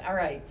right.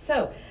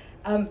 So,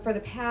 for the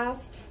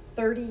past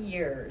 30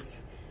 years,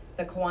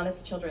 the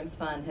Kiwanis Children's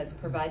Fund has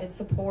provided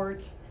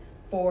support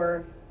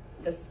for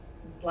the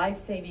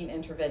life-saving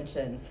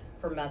interventions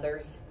for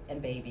mothers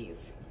and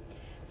babies.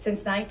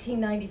 Since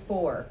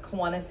 1994,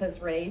 Kiwanis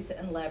has raised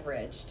and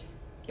leveraged,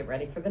 get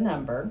ready for the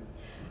number,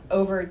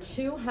 over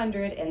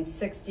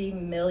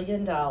 $260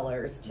 million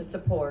to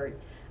support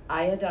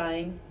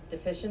iodine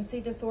deficiency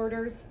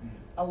disorders,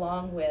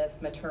 along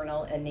with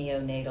maternal and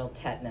neonatal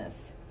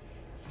tetanus,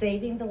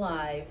 saving the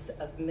lives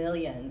of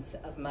millions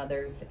of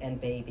mothers and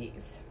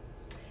babies.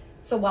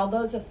 So while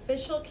those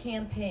official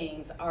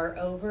campaigns are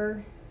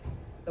over,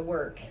 the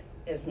work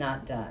is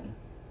not done.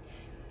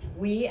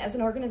 We as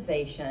an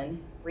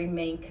organization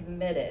remain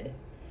committed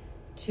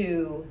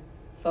to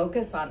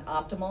focus on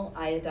optimal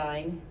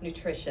iodine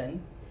nutrition,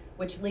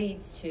 which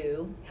leads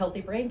to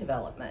healthy brain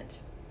development,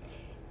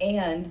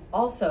 and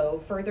also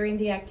furthering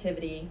the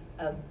activity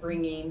of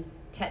bringing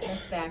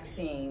tetanus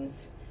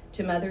vaccines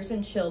to mothers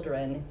and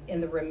children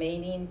in the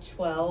remaining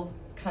 12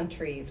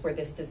 countries where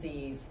this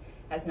disease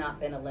has not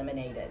been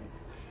eliminated.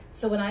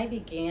 So when I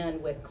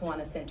began with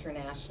Kiwanis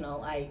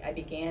International, I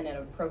began in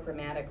a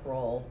programmatic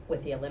role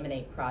with the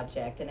Eliminate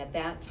Project, and at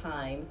that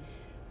time,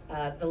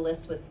 the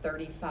list was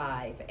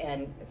 35,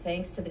 and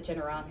thanks to the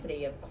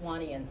generosity of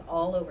Kiwanians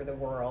all over the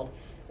world,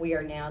 we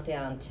are now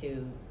down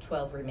to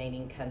 12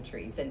 remaining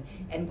countries, and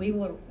we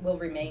will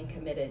remain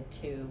committed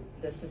to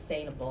the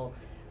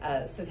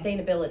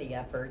sustainability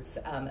efforts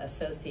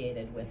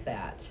associated with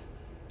that.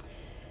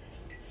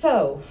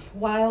 So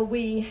while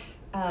we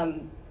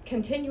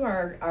continue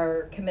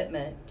our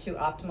commitment to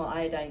optimal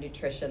iodine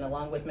nutrition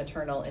along with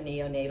maternal and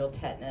neonatal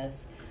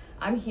tetanus,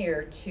 I'm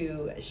here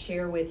to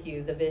share with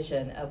you the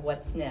vision of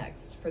what's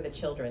next for the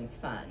Children's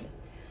Fund.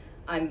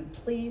 I'm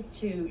pleased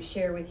to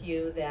share with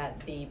you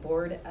that the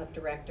Board of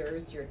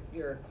Directors, your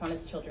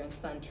Kiwanis Children's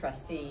Fund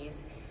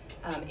trustees,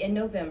 in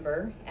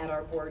November at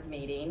our board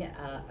meeting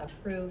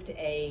approved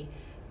a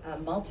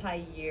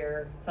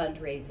multi-year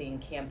fundraising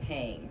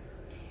campaign.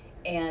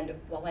 And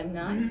while I'm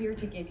not here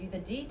to give you the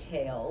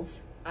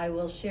details, I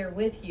will share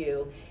with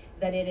you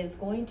that it is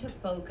going to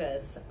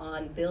focus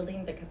on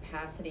building the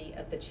capacity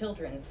of the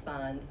Children's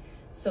Fund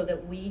so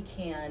that we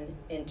can,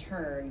 in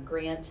turn,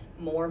 grant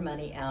more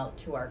money out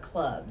to our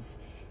clubs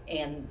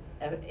and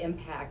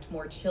impact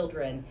more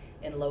children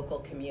in local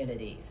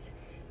communities.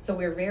 So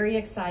we're very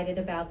excited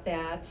about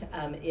that.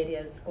 It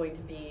is going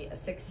to be a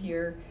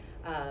 6-year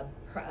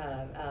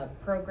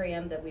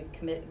program that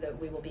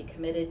we will be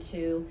committed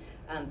to.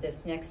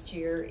 This next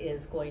year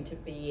is going to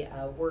be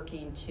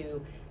working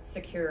to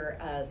secure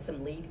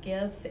some lead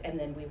gifts, and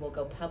then we will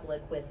go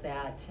public with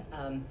that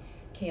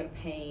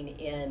campaign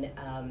in,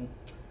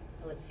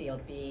 let's see, it'll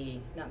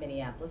be not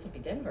Minneapolis, it'll be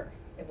Denver.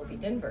 It will be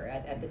Denver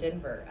at the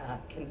Denver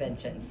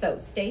convention. So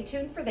stay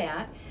tuned for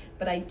that.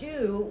 But I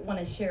do want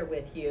to share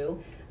with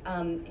you,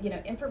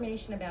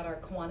 information about our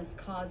Kiwanis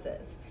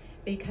causes,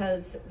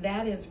 because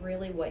that is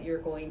really what you're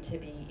going to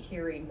be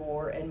hearing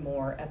more and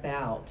more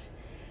about.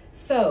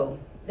 So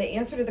the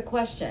answer to the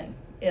question,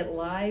 it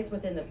lies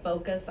within the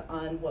focus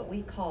on what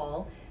we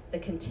call the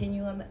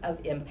continuum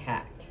of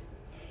impact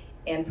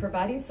and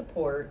providing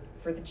support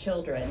for the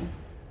children,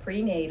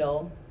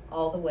 prenatal,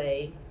 all the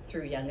way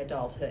through young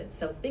adulthood.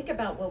 So think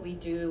about what we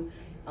do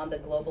on the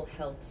global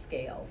health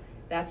scale.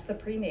 That's the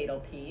prenatal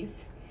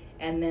piece.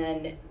 And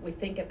then we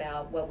think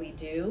about what we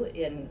do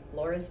in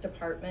Laura's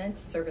department,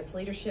 service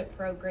leadership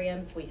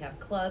programs. We have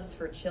clubs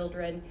for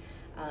children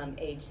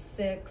age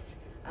 6,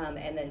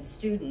 and then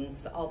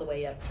students all the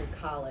way up through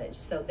college.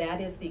 So that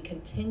is the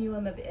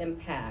continuum of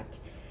impact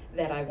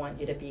that I want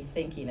you to be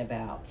thinking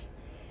about.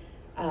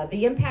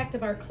 The impact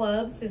of our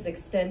clubs is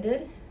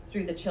extended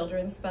through the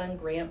Children's Fund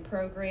grant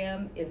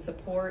program in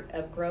support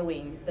of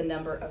growing the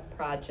number of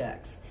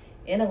projects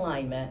in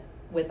alignment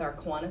with our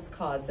Kiwanis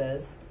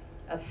causes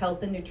of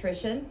health and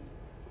nutrition,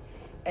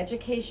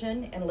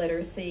 education and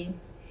literacy,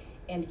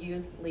 and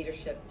youth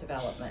leadership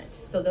development.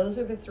 So those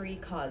are the 3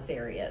 cause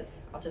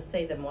areas. I'll just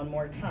say them one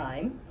more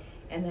time,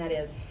 and that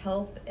is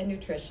health and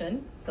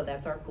nutrition. So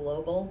that's our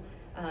global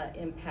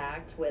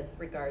impact with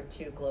regard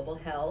to global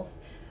health.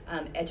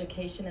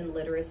 Education and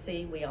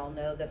literacy, we all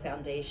know the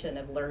foundation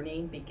of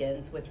learning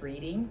begins with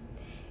reading.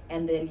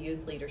 And then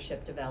youth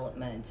leadership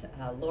development.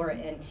 Laura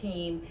and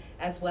team,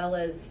 as well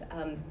as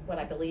what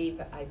I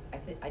believe,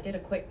 I did a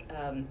quick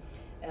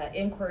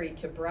inquiry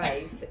to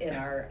Bryce in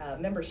our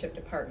membership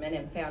department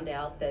and found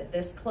out that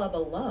this club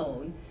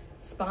alone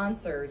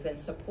sponsors and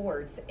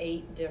supports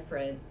 8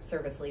 different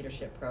service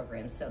leadership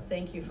programs. So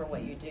thank you for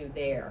what you do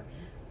there.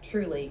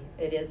 Truly,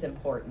 it is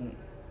important.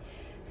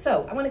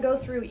 So I want to go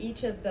through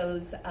each of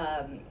those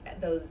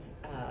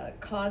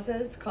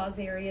cause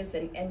areas,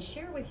 and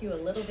share with you a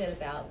little bit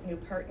about new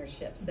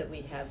partnerships that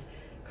we have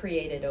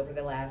created over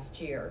the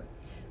last year.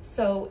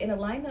 So in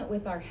alignment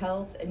with our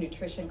health and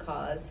nutrition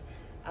cause,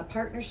 a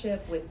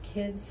partnership with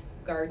Kids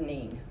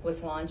Gardening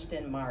was launched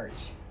in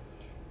March.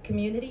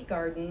 Community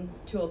garden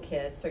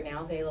toolkits are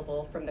now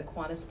available from the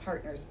Kiwanis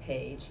Partners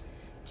page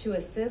to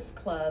assist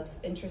clubs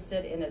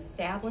interested in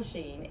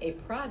establishing a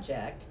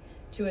project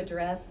to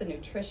address the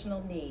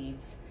nutritional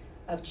needs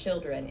of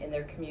children in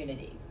their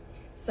community.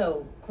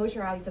 So close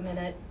your eyes a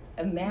minute.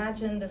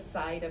 Imagine the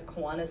sight of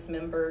Kiwanis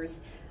members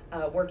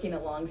working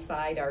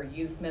alongside our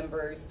youth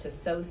members to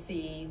sow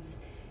seeds,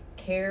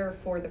 care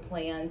for the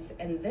plants,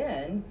 and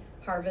then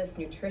harvest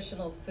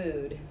nutritional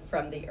food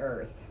from the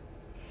earth.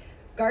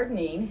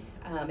 Gardening,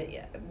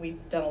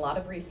 we've done a lot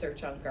of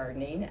research on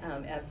gardening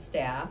as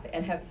staff,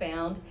 and have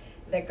found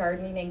that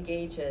gardening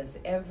engages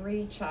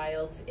every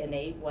child's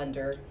innate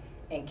wonder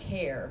and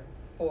care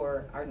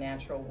for our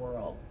natural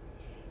world.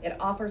 It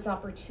offers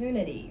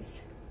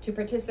opportunities to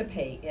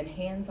participate in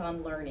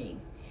hands-on learning,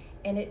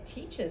 and it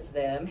teaches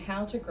them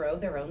how to grow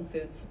their own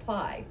food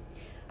supply.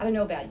 I don't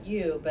know about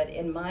you, but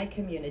in my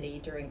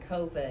community during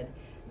COVID,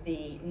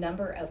 the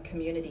number of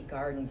community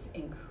gardens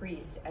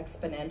increased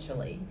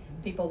exponentially.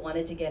 People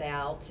wanted to get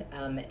out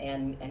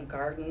and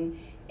garden,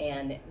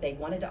 and they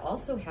wanted to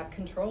also have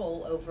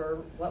control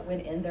over what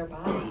went in their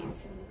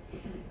bodies.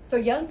 So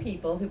young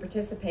people who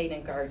participate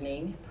in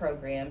gardening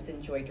programs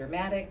enjoy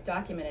dramatic,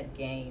 documented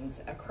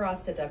gains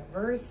across a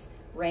diverse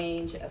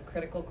range of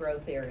critical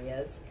growth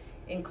areas,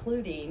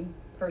 including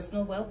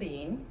personal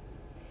well-being,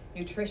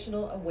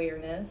 nutritional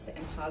awareness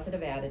and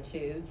positive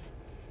attitudes,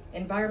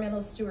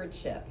 environmental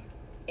stewardship,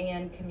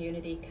 and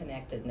community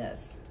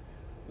connectedness.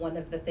 One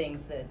of the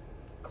things that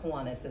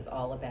Kiwanis is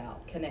all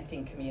about,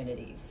 connecting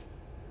communities.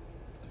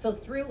 So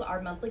through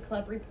our monthly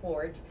club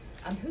report,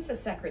 who's the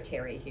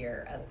secretary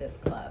here of this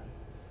club?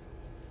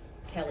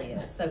 Kelly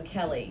is. So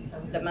Kelly,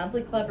 the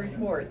monthly club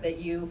report that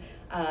you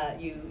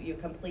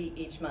complete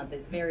each month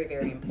is very,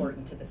 very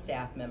important to the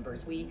staff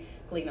members. We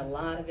glean a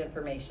lot of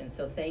information,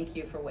 so thank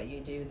you for what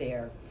you do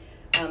there.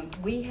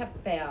 We have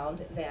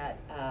found that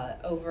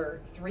over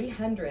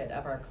 300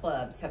 of our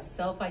clubs have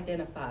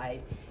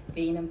self-identified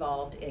being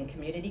involved in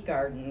community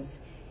gardens,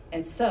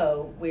 and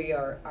so we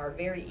are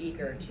very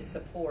eager to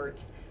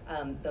support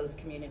those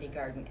community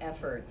garden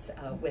efforts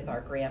with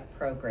our grant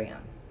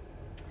program.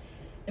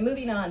 And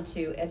moving on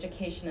to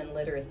education and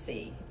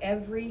literacy.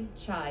 Every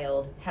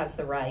child has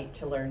the right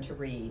to learn to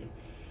read.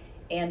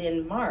 And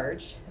in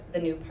March, the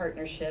new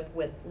partnership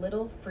with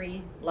Little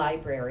Free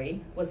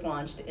Library was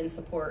launched in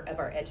support of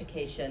our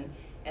education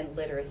and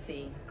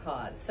literacy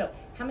cause. So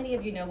how many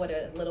of you know what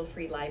a Little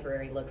Free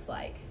Library looks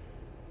like?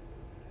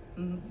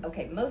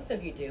 Okay, most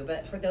of you do,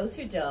 but for those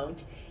who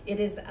don't, it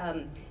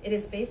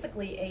is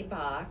basically a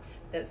box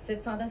that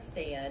sits on a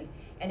stand,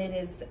 and it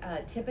is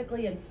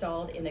typically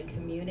installed in a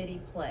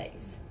community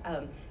place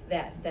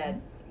that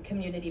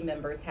community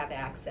members have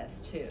access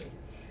to.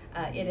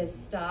 It is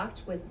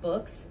stocked with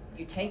books.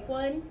 You take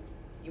one,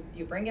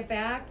 you bring it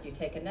back, you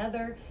take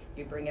another,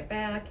 you bring it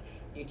back,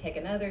 you take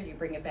another, you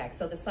bring it back.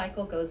 So the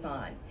cycle goes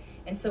on.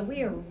 And so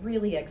we are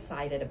really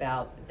excited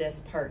about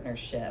this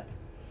partnership.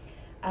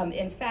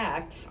 In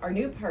fact, our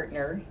new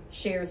partner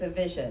shares a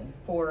vision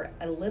for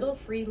a Little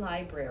Free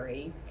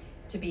Library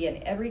to be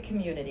in every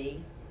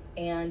community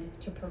and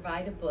to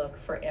provide a book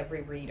for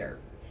every reader.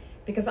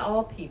 Because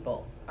all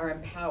people are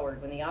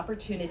empowered when the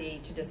opportunity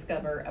to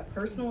discover a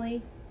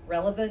personally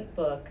relevant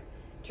book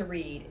to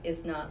read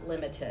is not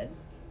limited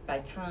by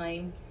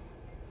time,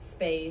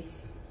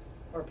 space,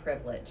 or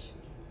privilege.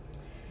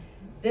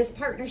 This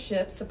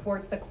partnership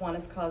supports the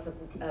Kiwanis cause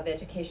of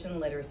education and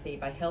literacy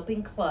by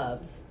helping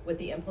clubs with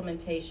the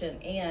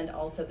implementation and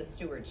also the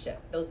stewardship.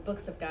 Those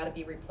books have got to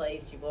be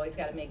replaced. You've always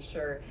got to make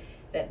sure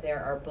that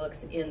there are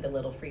books in the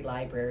little free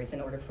libraries in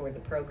order for the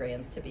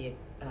programs to be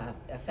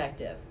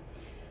effective.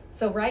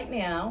 So right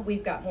now,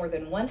 we've got more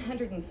than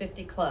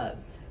 150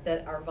 clubs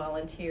that are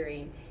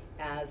volunteering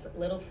as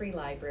little free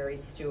library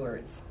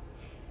stewards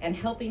and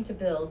helping to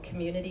build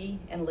community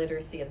and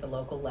literacy at the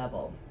local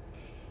level.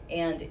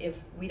 And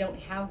if we don't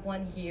have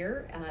one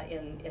here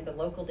in the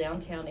local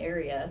downtown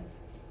area,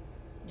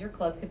 your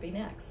club could be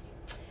next.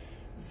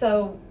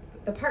 So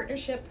the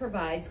partnership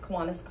provides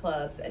Kiwanis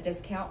clubs a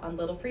discount on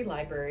little free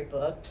library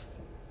books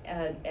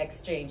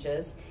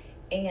exchanges,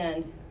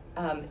 and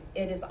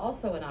it is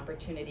also an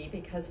opportunity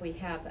because we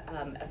have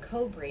a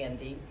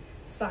co-branding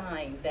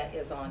sign that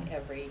is on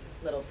every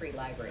little free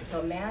library.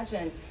 So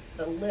imagine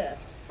the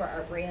lift for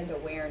our brand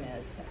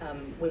awareness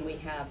when we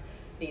have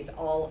these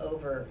all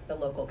over the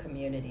local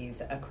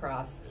communities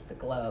across the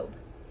globe.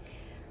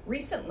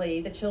 Recently,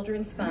 the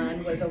Children's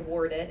Fund was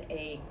awarded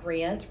a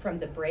grant from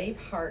the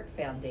Brave Heart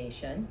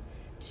Foundation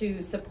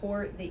to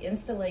support the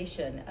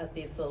installation of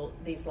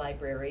these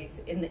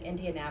libraries in the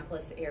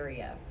Indianapolis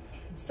area.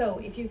 So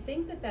if you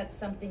think that that's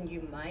something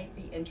you might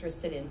be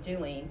interested in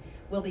doing,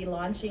 we'll be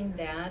launching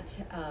that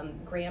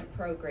grant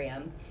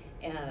program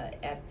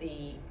at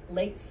the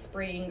late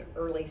spring,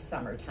 early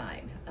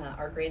summertime.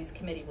 Our grants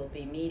committee will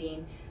be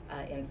meeting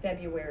in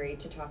February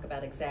to talk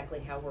about exactly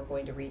how we're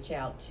going to reach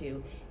out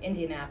to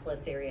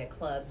Indianapolis area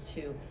clubs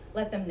to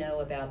let them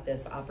know about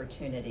this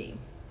opportunity.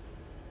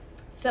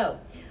 So,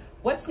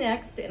 what's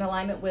next in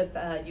alignment with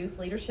youth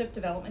leadership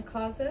development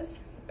causes,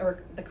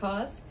 or the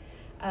cause?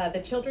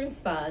 The Children's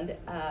Fund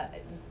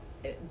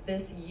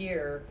this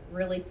year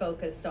really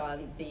focused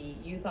on the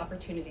Youth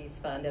Opportunities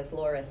Fund, as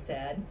Laura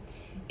said.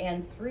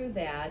 And through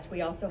that,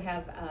 we also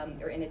have,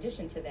 or in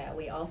addition to that,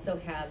 we also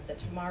have the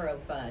Tomorrow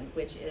Fund,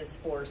 which is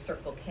for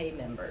Circle K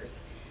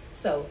members.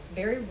 So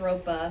very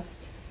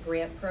robust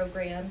grant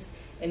programs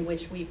in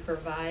which we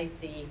provide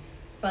the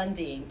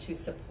funding to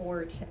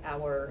support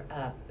our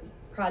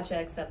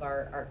projects of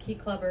our Key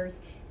Clubbers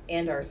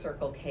and our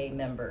Circle K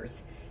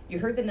members. You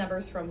heard the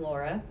numbers from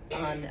Laura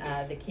on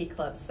the Key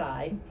Club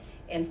side.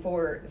 And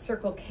for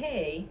Circle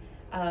K,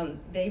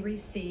 they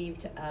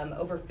received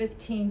over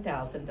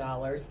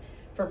 $15,000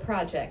 for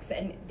projects,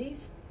 and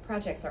these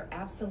projects are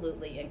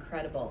absolutely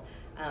incredible.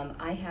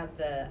 I have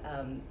the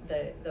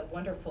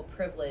wonderful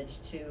privilege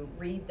to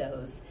read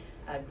those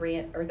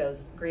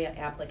grant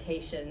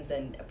applications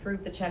and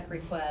approve the check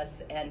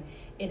requests, and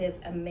it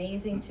is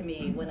amazing to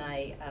me when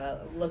I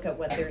look at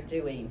what they're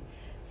doing.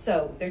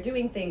 So they're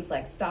doing things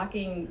like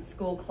stocking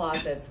school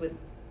closets with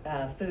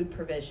food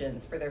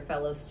provisions for their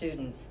fellow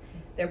students.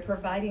 They're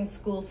providing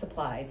school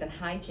supplies and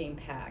hygiene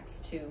packs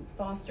to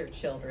foster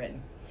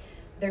children.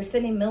 They're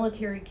sending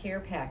military care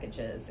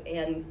packages,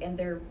 and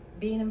they're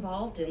being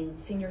involved in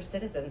senior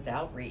citizens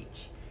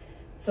outreach.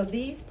 So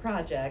these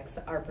projects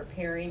are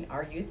preparing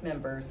our youth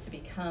members to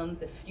become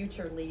the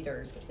future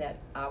leaders that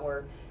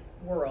our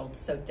world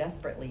so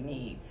desperately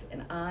needs.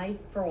 And I,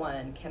 for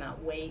one,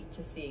 cannot wait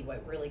to see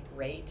what really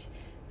great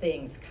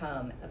things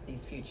come of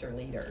these future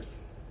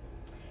leaders.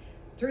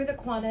 Through the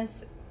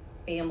Kiwanis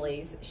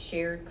family's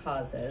shared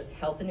causes,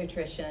 health and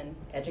nutrition,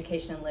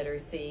 education and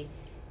literacy,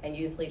 and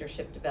youth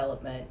leadership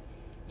development,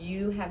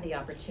 you have the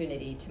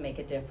opportunity to make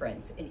a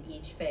difference in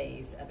each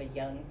phase of a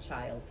young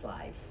child's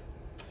life.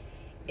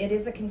 It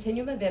is a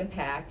continuum of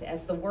impact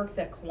as the work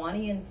that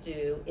Kiwanians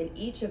do in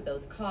each of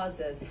those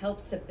causes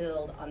helps to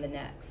build on the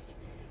next.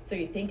 So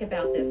you think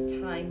about this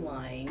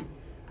timeline.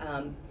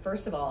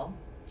 First of all,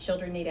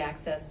 children need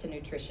access to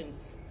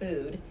nutritious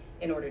food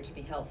in order to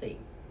be healthy.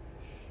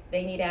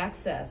 They need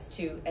access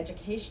to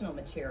educational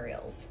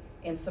materials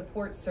and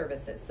support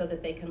services so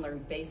that they can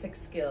learn basic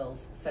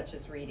skills such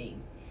as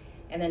reading.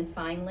 And then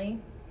finally,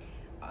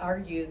 our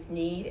youth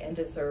need and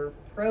deserve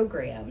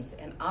programs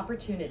and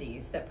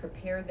opportunities that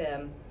prepare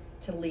them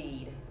to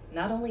lead,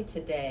 not only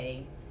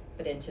today,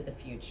 but into the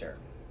future.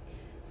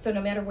 So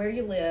no matter where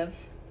you live,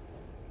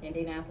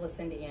 Indianapolis,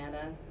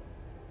 Indiana,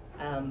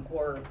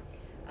 or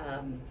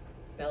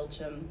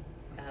Belgium,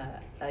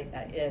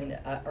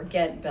 or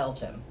Ghent,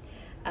 Belgium,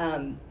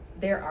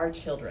 there are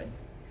children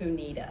who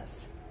need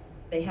us.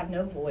 They have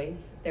no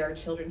voice. There are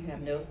children who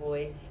have no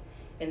voice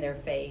in their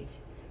fate.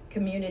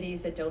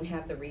 Communities that don't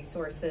have the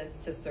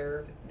resources to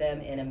serve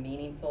them in a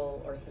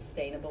meaningful or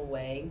sustainable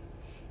way.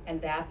 And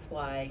that's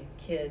why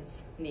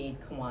kids need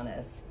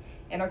Kiwanis.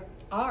 And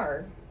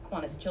our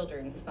Kiwanis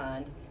Children's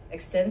Fund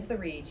extends the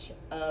reach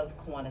of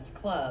Kiwanis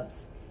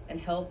clubs and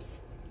helps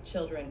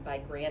children by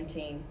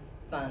granting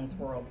funds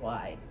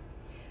worldwide.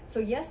 So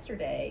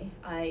yesterday,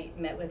 I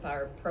met with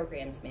our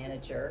programs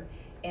manager,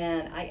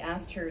 and I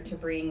asked her to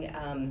bring,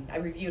 I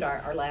reviewed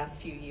our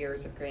last few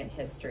years of grant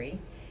history,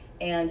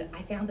 and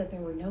I found that there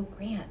were no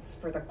grants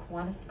for the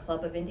Kiwanis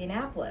Club of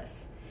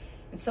Indianapolis.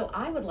 And so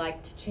I would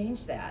like to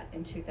change that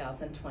in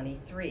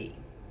 2023.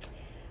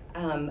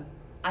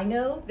 I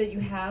know that you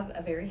have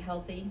a very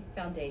healthy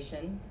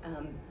foundation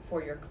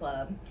for your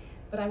club,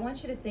 but I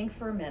want you to think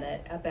for a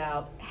minute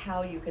about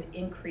how you could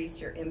increase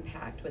your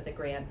impact with a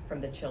grant from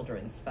the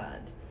Children's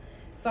Fund.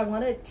 So I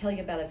want to tell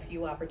you about a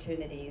few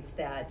opportunities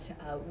that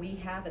we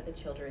have at the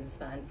Children's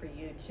Fund for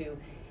you to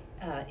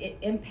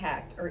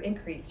impact or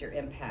increase your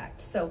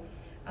impact. So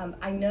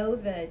I know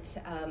that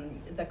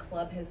the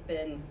club has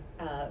been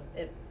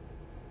an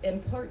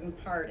important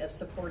part of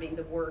supporting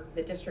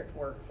the district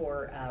work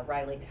for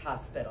Riley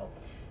Hospital.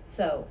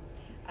 So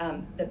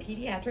the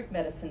Pediatric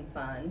Medicine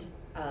Fund,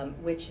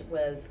 which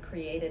was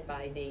created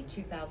by the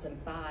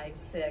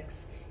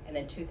 2005-06 and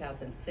then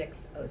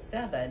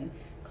 2006-07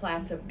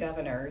 class of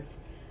governors,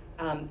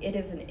 it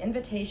is an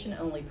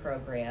invitation-only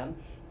program.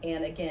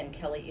 And again,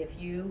 Kelly,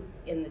 if you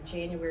in the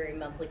January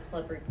monthly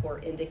club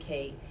report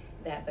indicate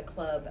that the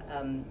club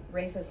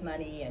raises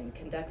money and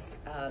conducts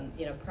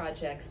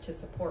projects to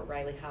support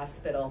Riley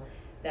Hospital,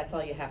 that's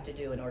all you have to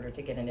do in order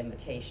to get an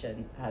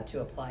invitation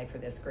to apply for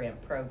this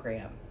grant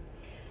program.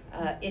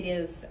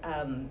 It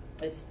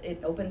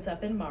opens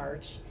up in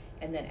March,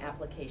 and then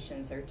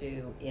applications are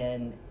due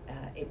in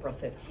April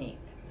 15th.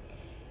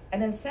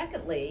 And then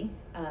secondly,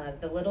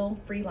 the Little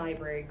Free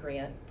Library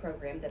Grant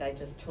program that I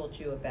just told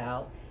you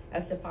about,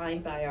 as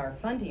defined by our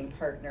funding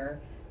partner,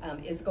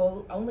 is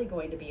only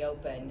going to be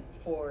open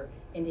for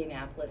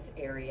Indianapolis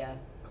area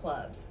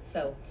clubs.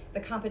 So the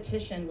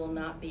competition will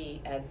not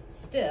be as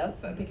stiff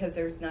because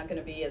there's not going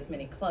to be as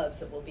many clubs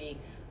that will be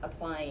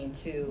applying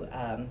to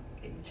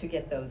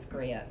get those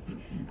grants.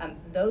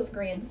 Those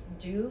grants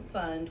do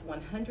fund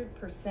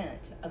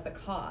 100% of the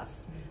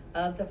cost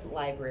of the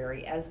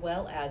library, as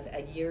well as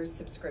a year's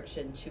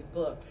subscription to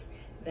books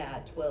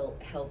that will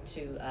help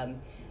to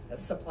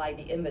supply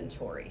the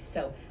inventory.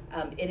 So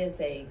it is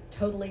a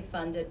totally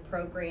funded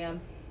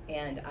program,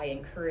 and I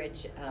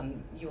encourage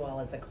you all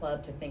as a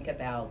club to think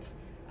about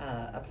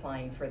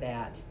applying for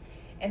that.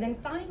 And then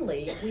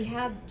finally, we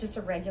have just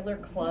a regular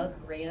club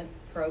grant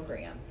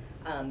program.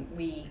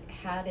 We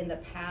had in the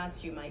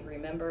past, you might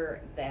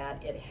remember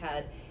that it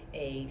had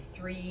a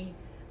three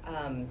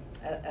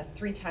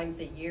times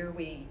a year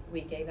we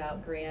gave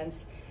out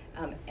grants.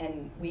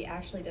 And we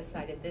actually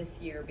decided this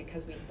year,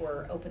 because we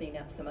were opening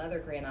up some other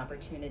grant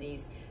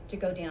opportunities, to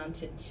go down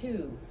to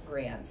two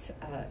grant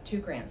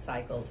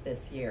cycles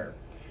this year.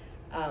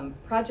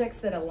 Projects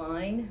that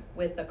align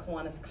with the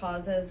Kiwanis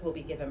causes will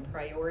be given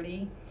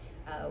priority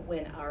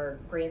when our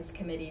grants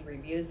committee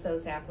reviews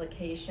those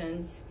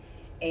applications.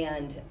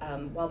 And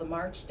while the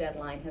March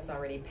deadline has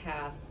already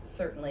passed,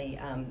 certainly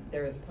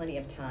there is plenty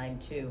of time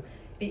to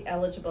be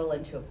eligible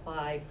and to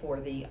apply for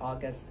the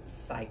August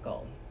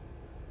cycle.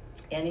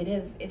 And it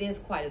is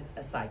quite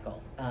a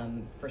cycle,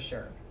 for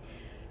sure.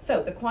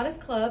 So the Kiwanis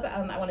Club,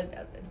 I want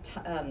to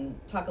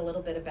talk a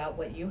little bit about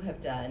what you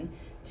have done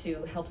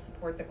to help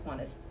support the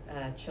Kiwanis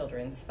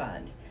Children's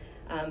Fund.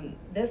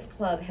 This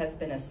club has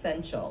been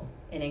essential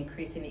in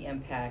increasing the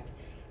impact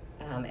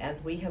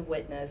as we have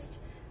witnessed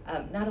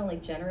not only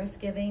generous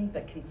giving,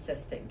 but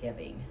consistent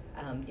giving.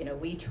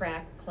 We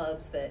track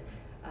clubs that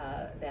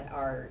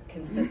are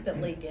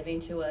consistently giving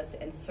to us,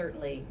 and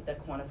certainly the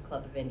Kiwanis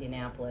Club of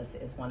Indianapolis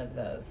is one of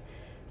those.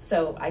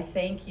 So I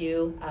thank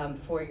you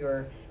for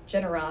your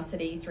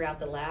generosity throughout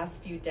the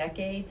last few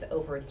decades.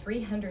 Over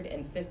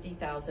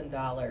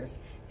 $350,000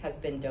 has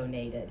been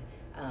donated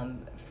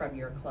from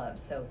your club.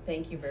 So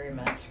thank you very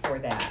much for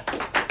that.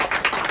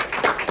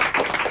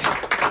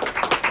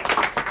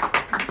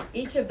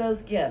 Each of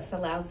those gifts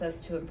allows us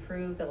to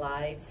improve the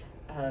lives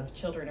of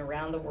children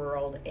around the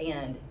world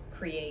and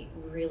create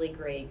really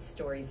great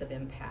stories of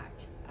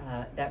impact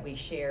that we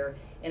share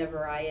in a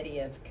variety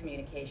of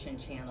communication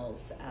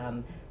channels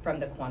from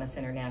the Kiwanis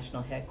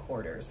International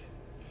headquarters.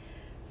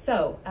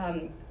 So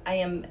I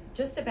am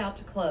just about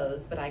to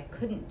close, but I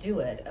couldn't do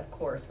it, of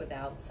course,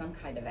 without some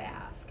kind of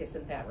ask.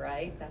 Isn't that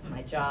right? That's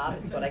my job.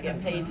 It's what I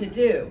get paid to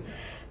do.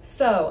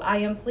 So I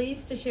am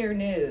pleased to share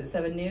news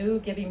of a new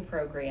giving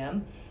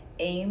program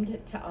aimed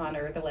to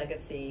honor the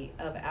legacy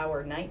of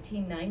our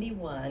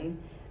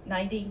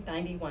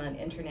 1991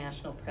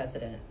 International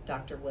President,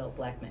 Dr. Will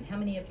Blackman. How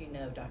many of you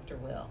know Dr.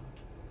 Will?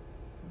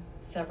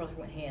 Several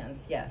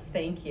hands. Yes,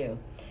 thank you.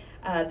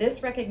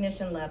 This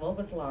recognition level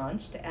was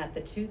launched at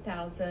the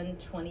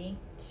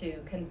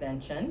 2022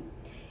 convention,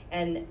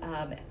 and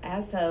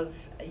as of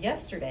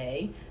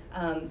yesterday,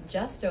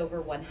 just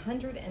over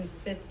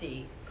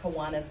 150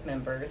 Kiwanis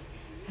members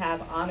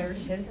have honored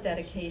his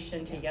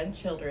dedication to young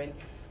children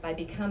by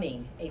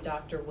becoming a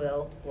Dr.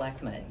 Will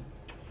Blackman.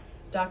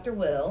 Dr.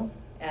 Will,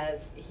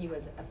 as he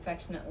was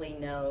affectionately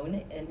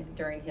known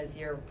during his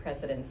year of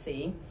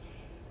presidency,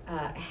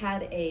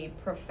 had a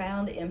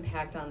profound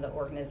impact on the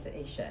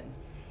organization.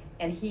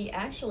 And he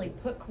actually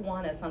put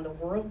Kiwanis on the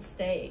world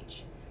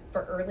stage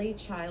for early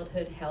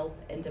childhood health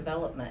and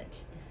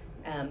development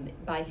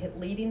by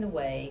leading the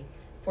way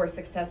for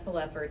successful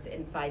efforts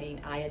in fighting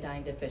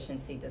iodine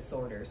deficiency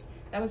disorders.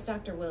 That was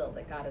Dr. Will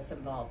that got us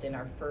involved in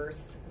our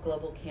first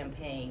global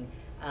campaign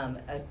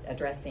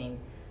addressing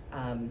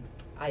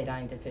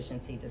iodine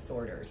deficiency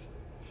disorders.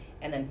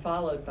 and then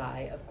followed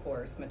by, of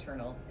course,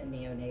 maternal and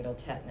neonatal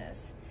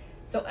tetanus.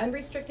 So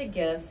unrestricted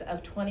gifts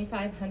of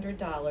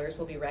 $2,500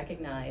 will be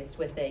recognized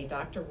with a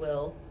Dr.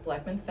 Will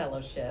Blackman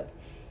Fellowship.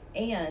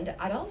 And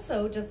I'd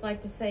also just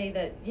like to say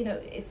that,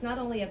 it's not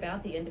only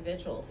about the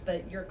individuals,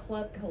 but your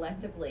club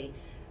collectively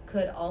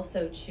could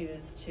also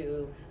choose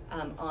to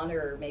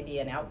honor maybe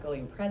an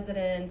outgoing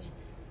president.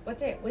 What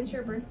day? When's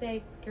your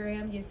birthday,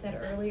 Graham? You said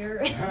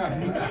earlier.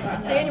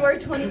 January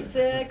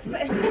 26th.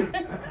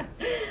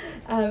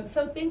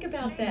 So think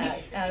about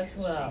that as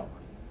well.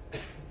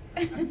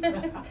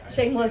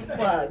 Shameless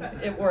plug.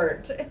 It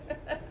worked.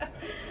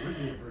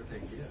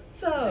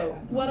 So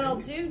what I'll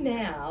do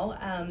now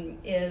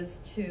is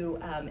to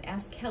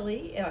ask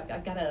Kelly.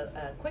 I've got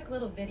a quick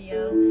little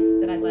video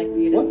that I'd like for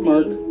you to see.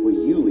 What mark will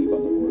you leave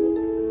on the world?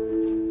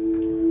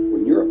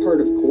 When you're a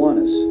part of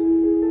Kiwanis,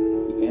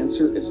 the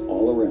answer is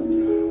all around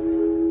you.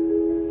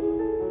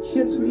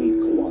 Kids need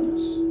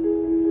Kiwanis,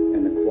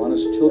 and the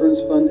Kiwanis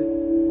Children's Fund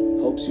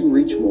helps you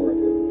reach more of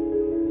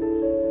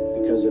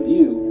them. Because of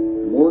you,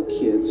 more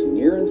kids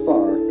near and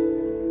far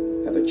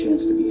have a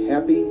chance to be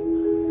happy,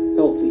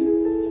 healthy,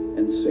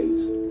 and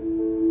safe.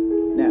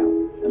 Now,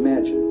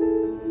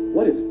 imagine,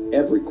 what if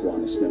every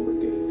Kiwanis member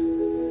gave?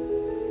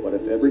 What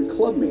if every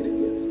club made a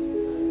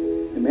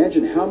gift?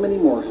 Imagine how many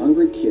more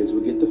hungry kids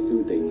would get the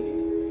food they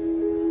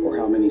need, or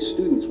how many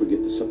students would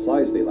get the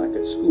supplies they lack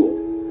at school.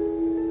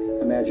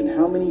 Imagine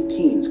how many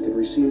teens could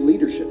receive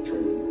leadership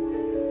training,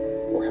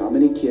 or how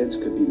many kids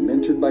could be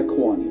mentored by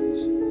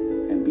Kiwanians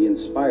and be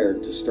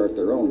inspired to start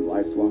their own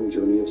lifelong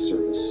journey of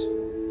service.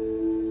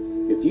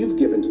 If you've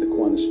given to the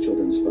Kiwanis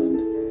Children's Fund,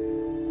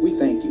 we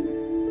thank you,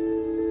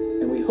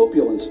 and we hope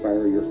you'll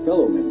inspire your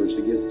fellow members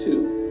to give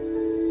too.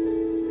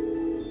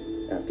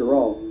 After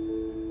all,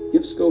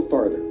 gifts go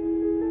farther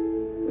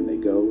when they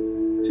go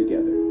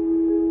together.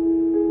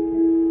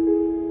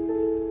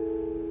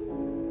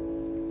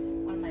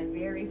 One of my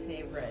very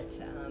favorite,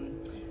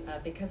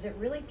 because it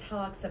really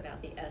talks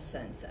about the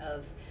essence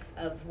of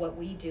what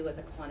we do at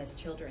the Kiwanis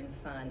Children's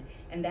Fund,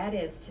 and that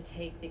is to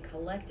take the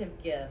collective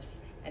gifts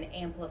and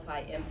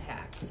amplify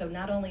impact. So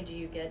not only do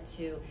you get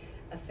to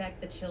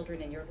affect the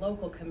children in your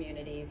local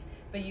communities,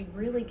 but you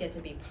really get to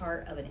be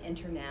part of an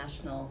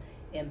international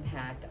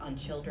impact on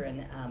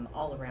children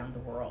all around the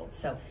world.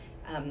 So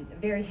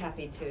very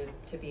happy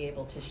to be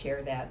able to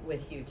share that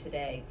with you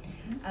today.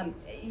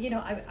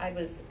 I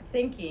was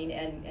thinking,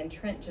 and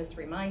Trent just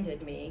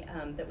reminded me,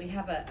 that we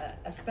have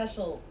a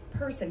special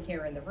person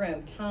here in the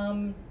room,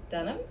 Tom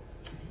Dunham,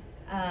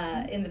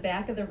 in the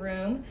back of the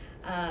room,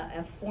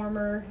 a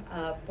former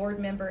board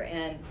member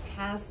and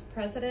past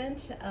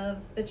president of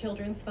the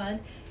Children's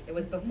Fund. It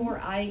was before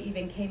I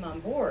even came on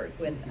board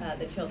with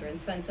the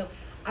Children's Fund. So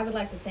I would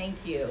like to thank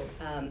you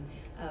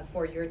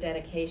for your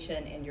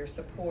dedication and your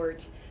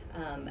support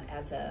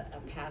as a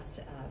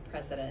past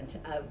president.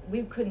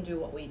 We couldn't do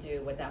what we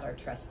do without our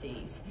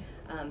trustees.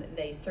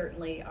 They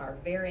certainly are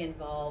very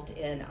involved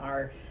in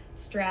our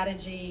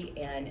strategy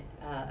and,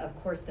 of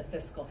course, the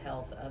fiscal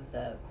health of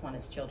the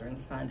Kiwanis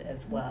Children's Fund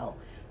as well.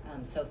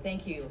 So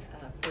thank you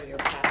for your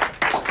past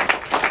support.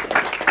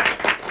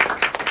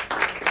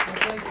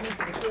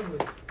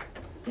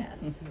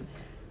 Yes.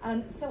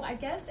 So I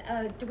guess,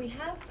 do we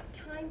have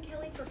time,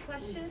 Kelly, for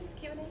questions,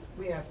 Q&A?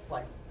 We have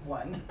like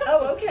one.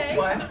 Oh, okay.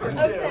 One or two.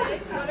 Okay,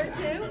 one or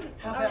two.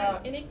 How All about,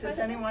 right. Any does questions?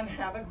 anyone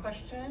have a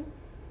question?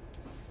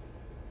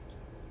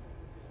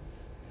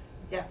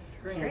 Yes,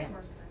 Graham. Graham.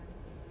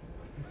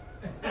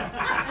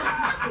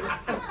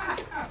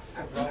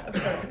 Of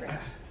course, Graham.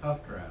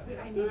 Tough crowd.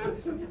 I need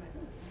this from him.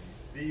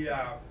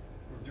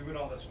 We're doing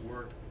all this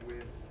work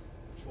with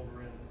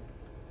children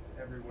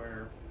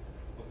everywhere,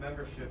 but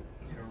membership,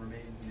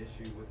 remains an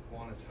issue with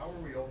Kiwanis. How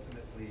are we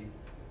ultimately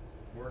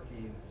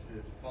working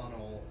to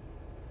funnel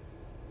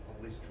all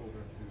these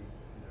children who,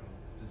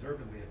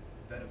 deservedly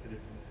have benefited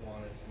from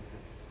Kiwanis into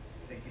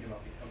thinking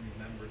about becoming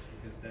members,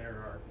 because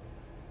they're our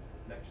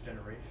next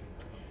generation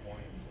of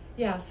Kiwanians?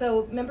 Yeah,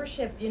 so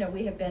membership,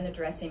 we have been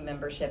addressing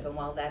membership, and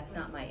while that's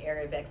not my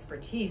area of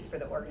expertise for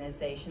the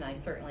organization, I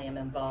certainly am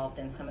involved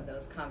in some of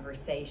those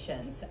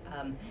conversations.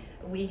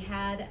 We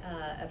had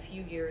a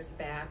few years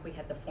back, we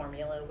had the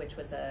Formula, which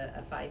was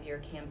a 5-year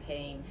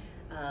campaign,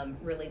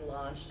 really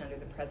launched under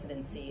the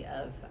presidency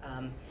of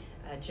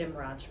Jim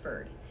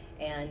Rochford,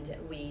 and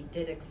we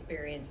did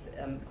experience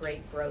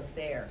great growth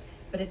there.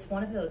 But it's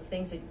one of those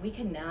things that we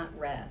cannot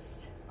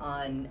rest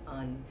on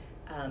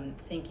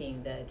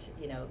thinking that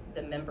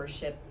the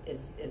membership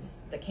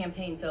is the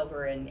campaign's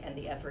over and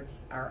the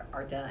efforts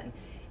are done.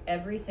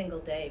 Every single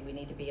day we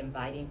need to be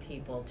inviting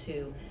people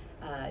to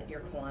your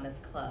Kiwanis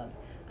Club.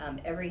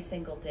 Every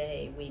single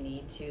day we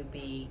need to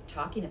be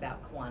talking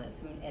about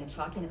Kiwanis and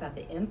talking about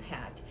the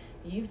impact.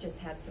 You've just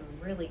had some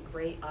really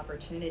great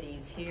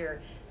opportunities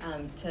here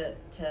to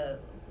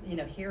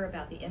hear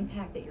about the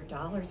impact that your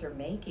dollars are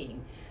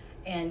making.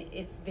 And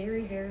it's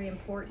very, very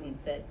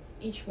important that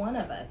each one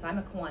of us, I'm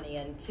a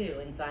Kiwanian too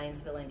in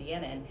Zionsville,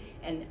 Indiana,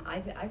 and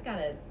I've got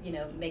to,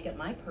 make it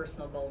my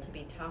personal goal to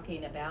be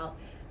talking about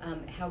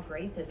how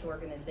great this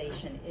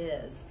organization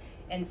is.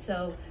 And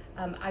so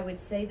I would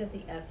say that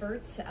the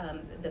efforts,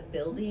 the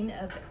building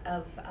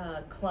of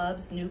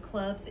clubs, new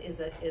clubs,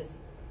 is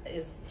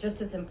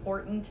just as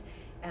important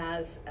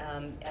as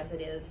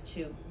it is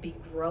to be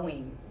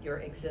growing your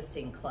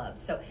existing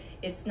clubs. So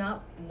it's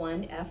not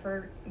one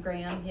effort,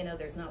 Graham. You know,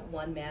 there's not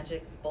one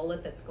magic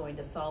bullet that's going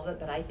to solve it.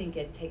 But I think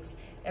it takes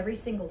every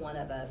single one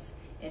of us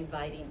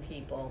inviting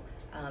people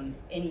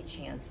any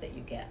chance that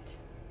you get.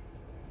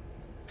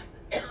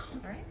 All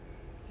right.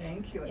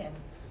 Thank you. Yes. And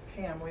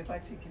Pam, we'd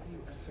like to give you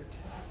a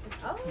certificate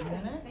Oh, just a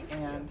minute. thank you.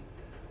 And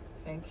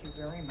thank you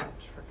very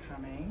much for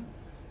coming.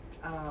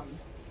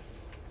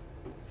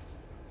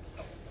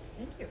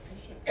 Thank you.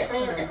 Appreciate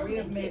it. We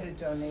have made a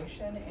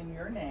donation in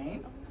your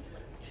name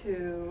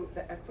to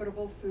the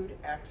Equitable Food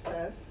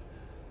Access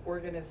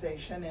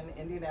Organization and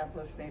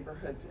Indianapolis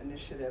Neighborhoods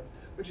Initiative,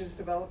 which is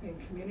developing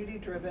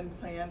community-driven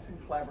plans and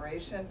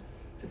collaboration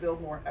to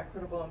build more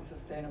equitable and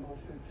sustainable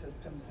food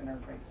systems in our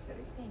great city.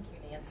 Thank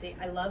you, Nancy.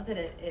 I love that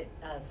it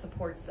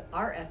supports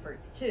our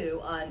efforts too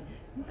on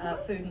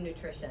food and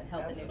nutrition,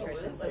 health and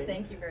nutrition. So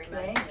thank you very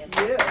much, Thank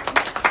Nancy. you.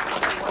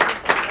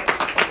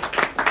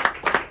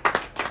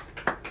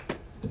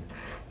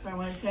 So I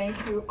want to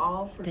thank you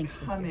all for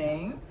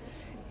coming.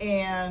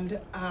 And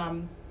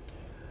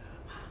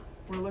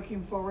we're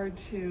looking forward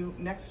to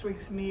next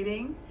week's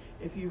meeting.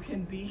 If you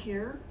can be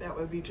here, that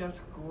would be just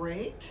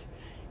great.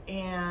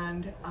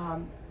 And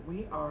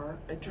we are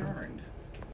adjourned.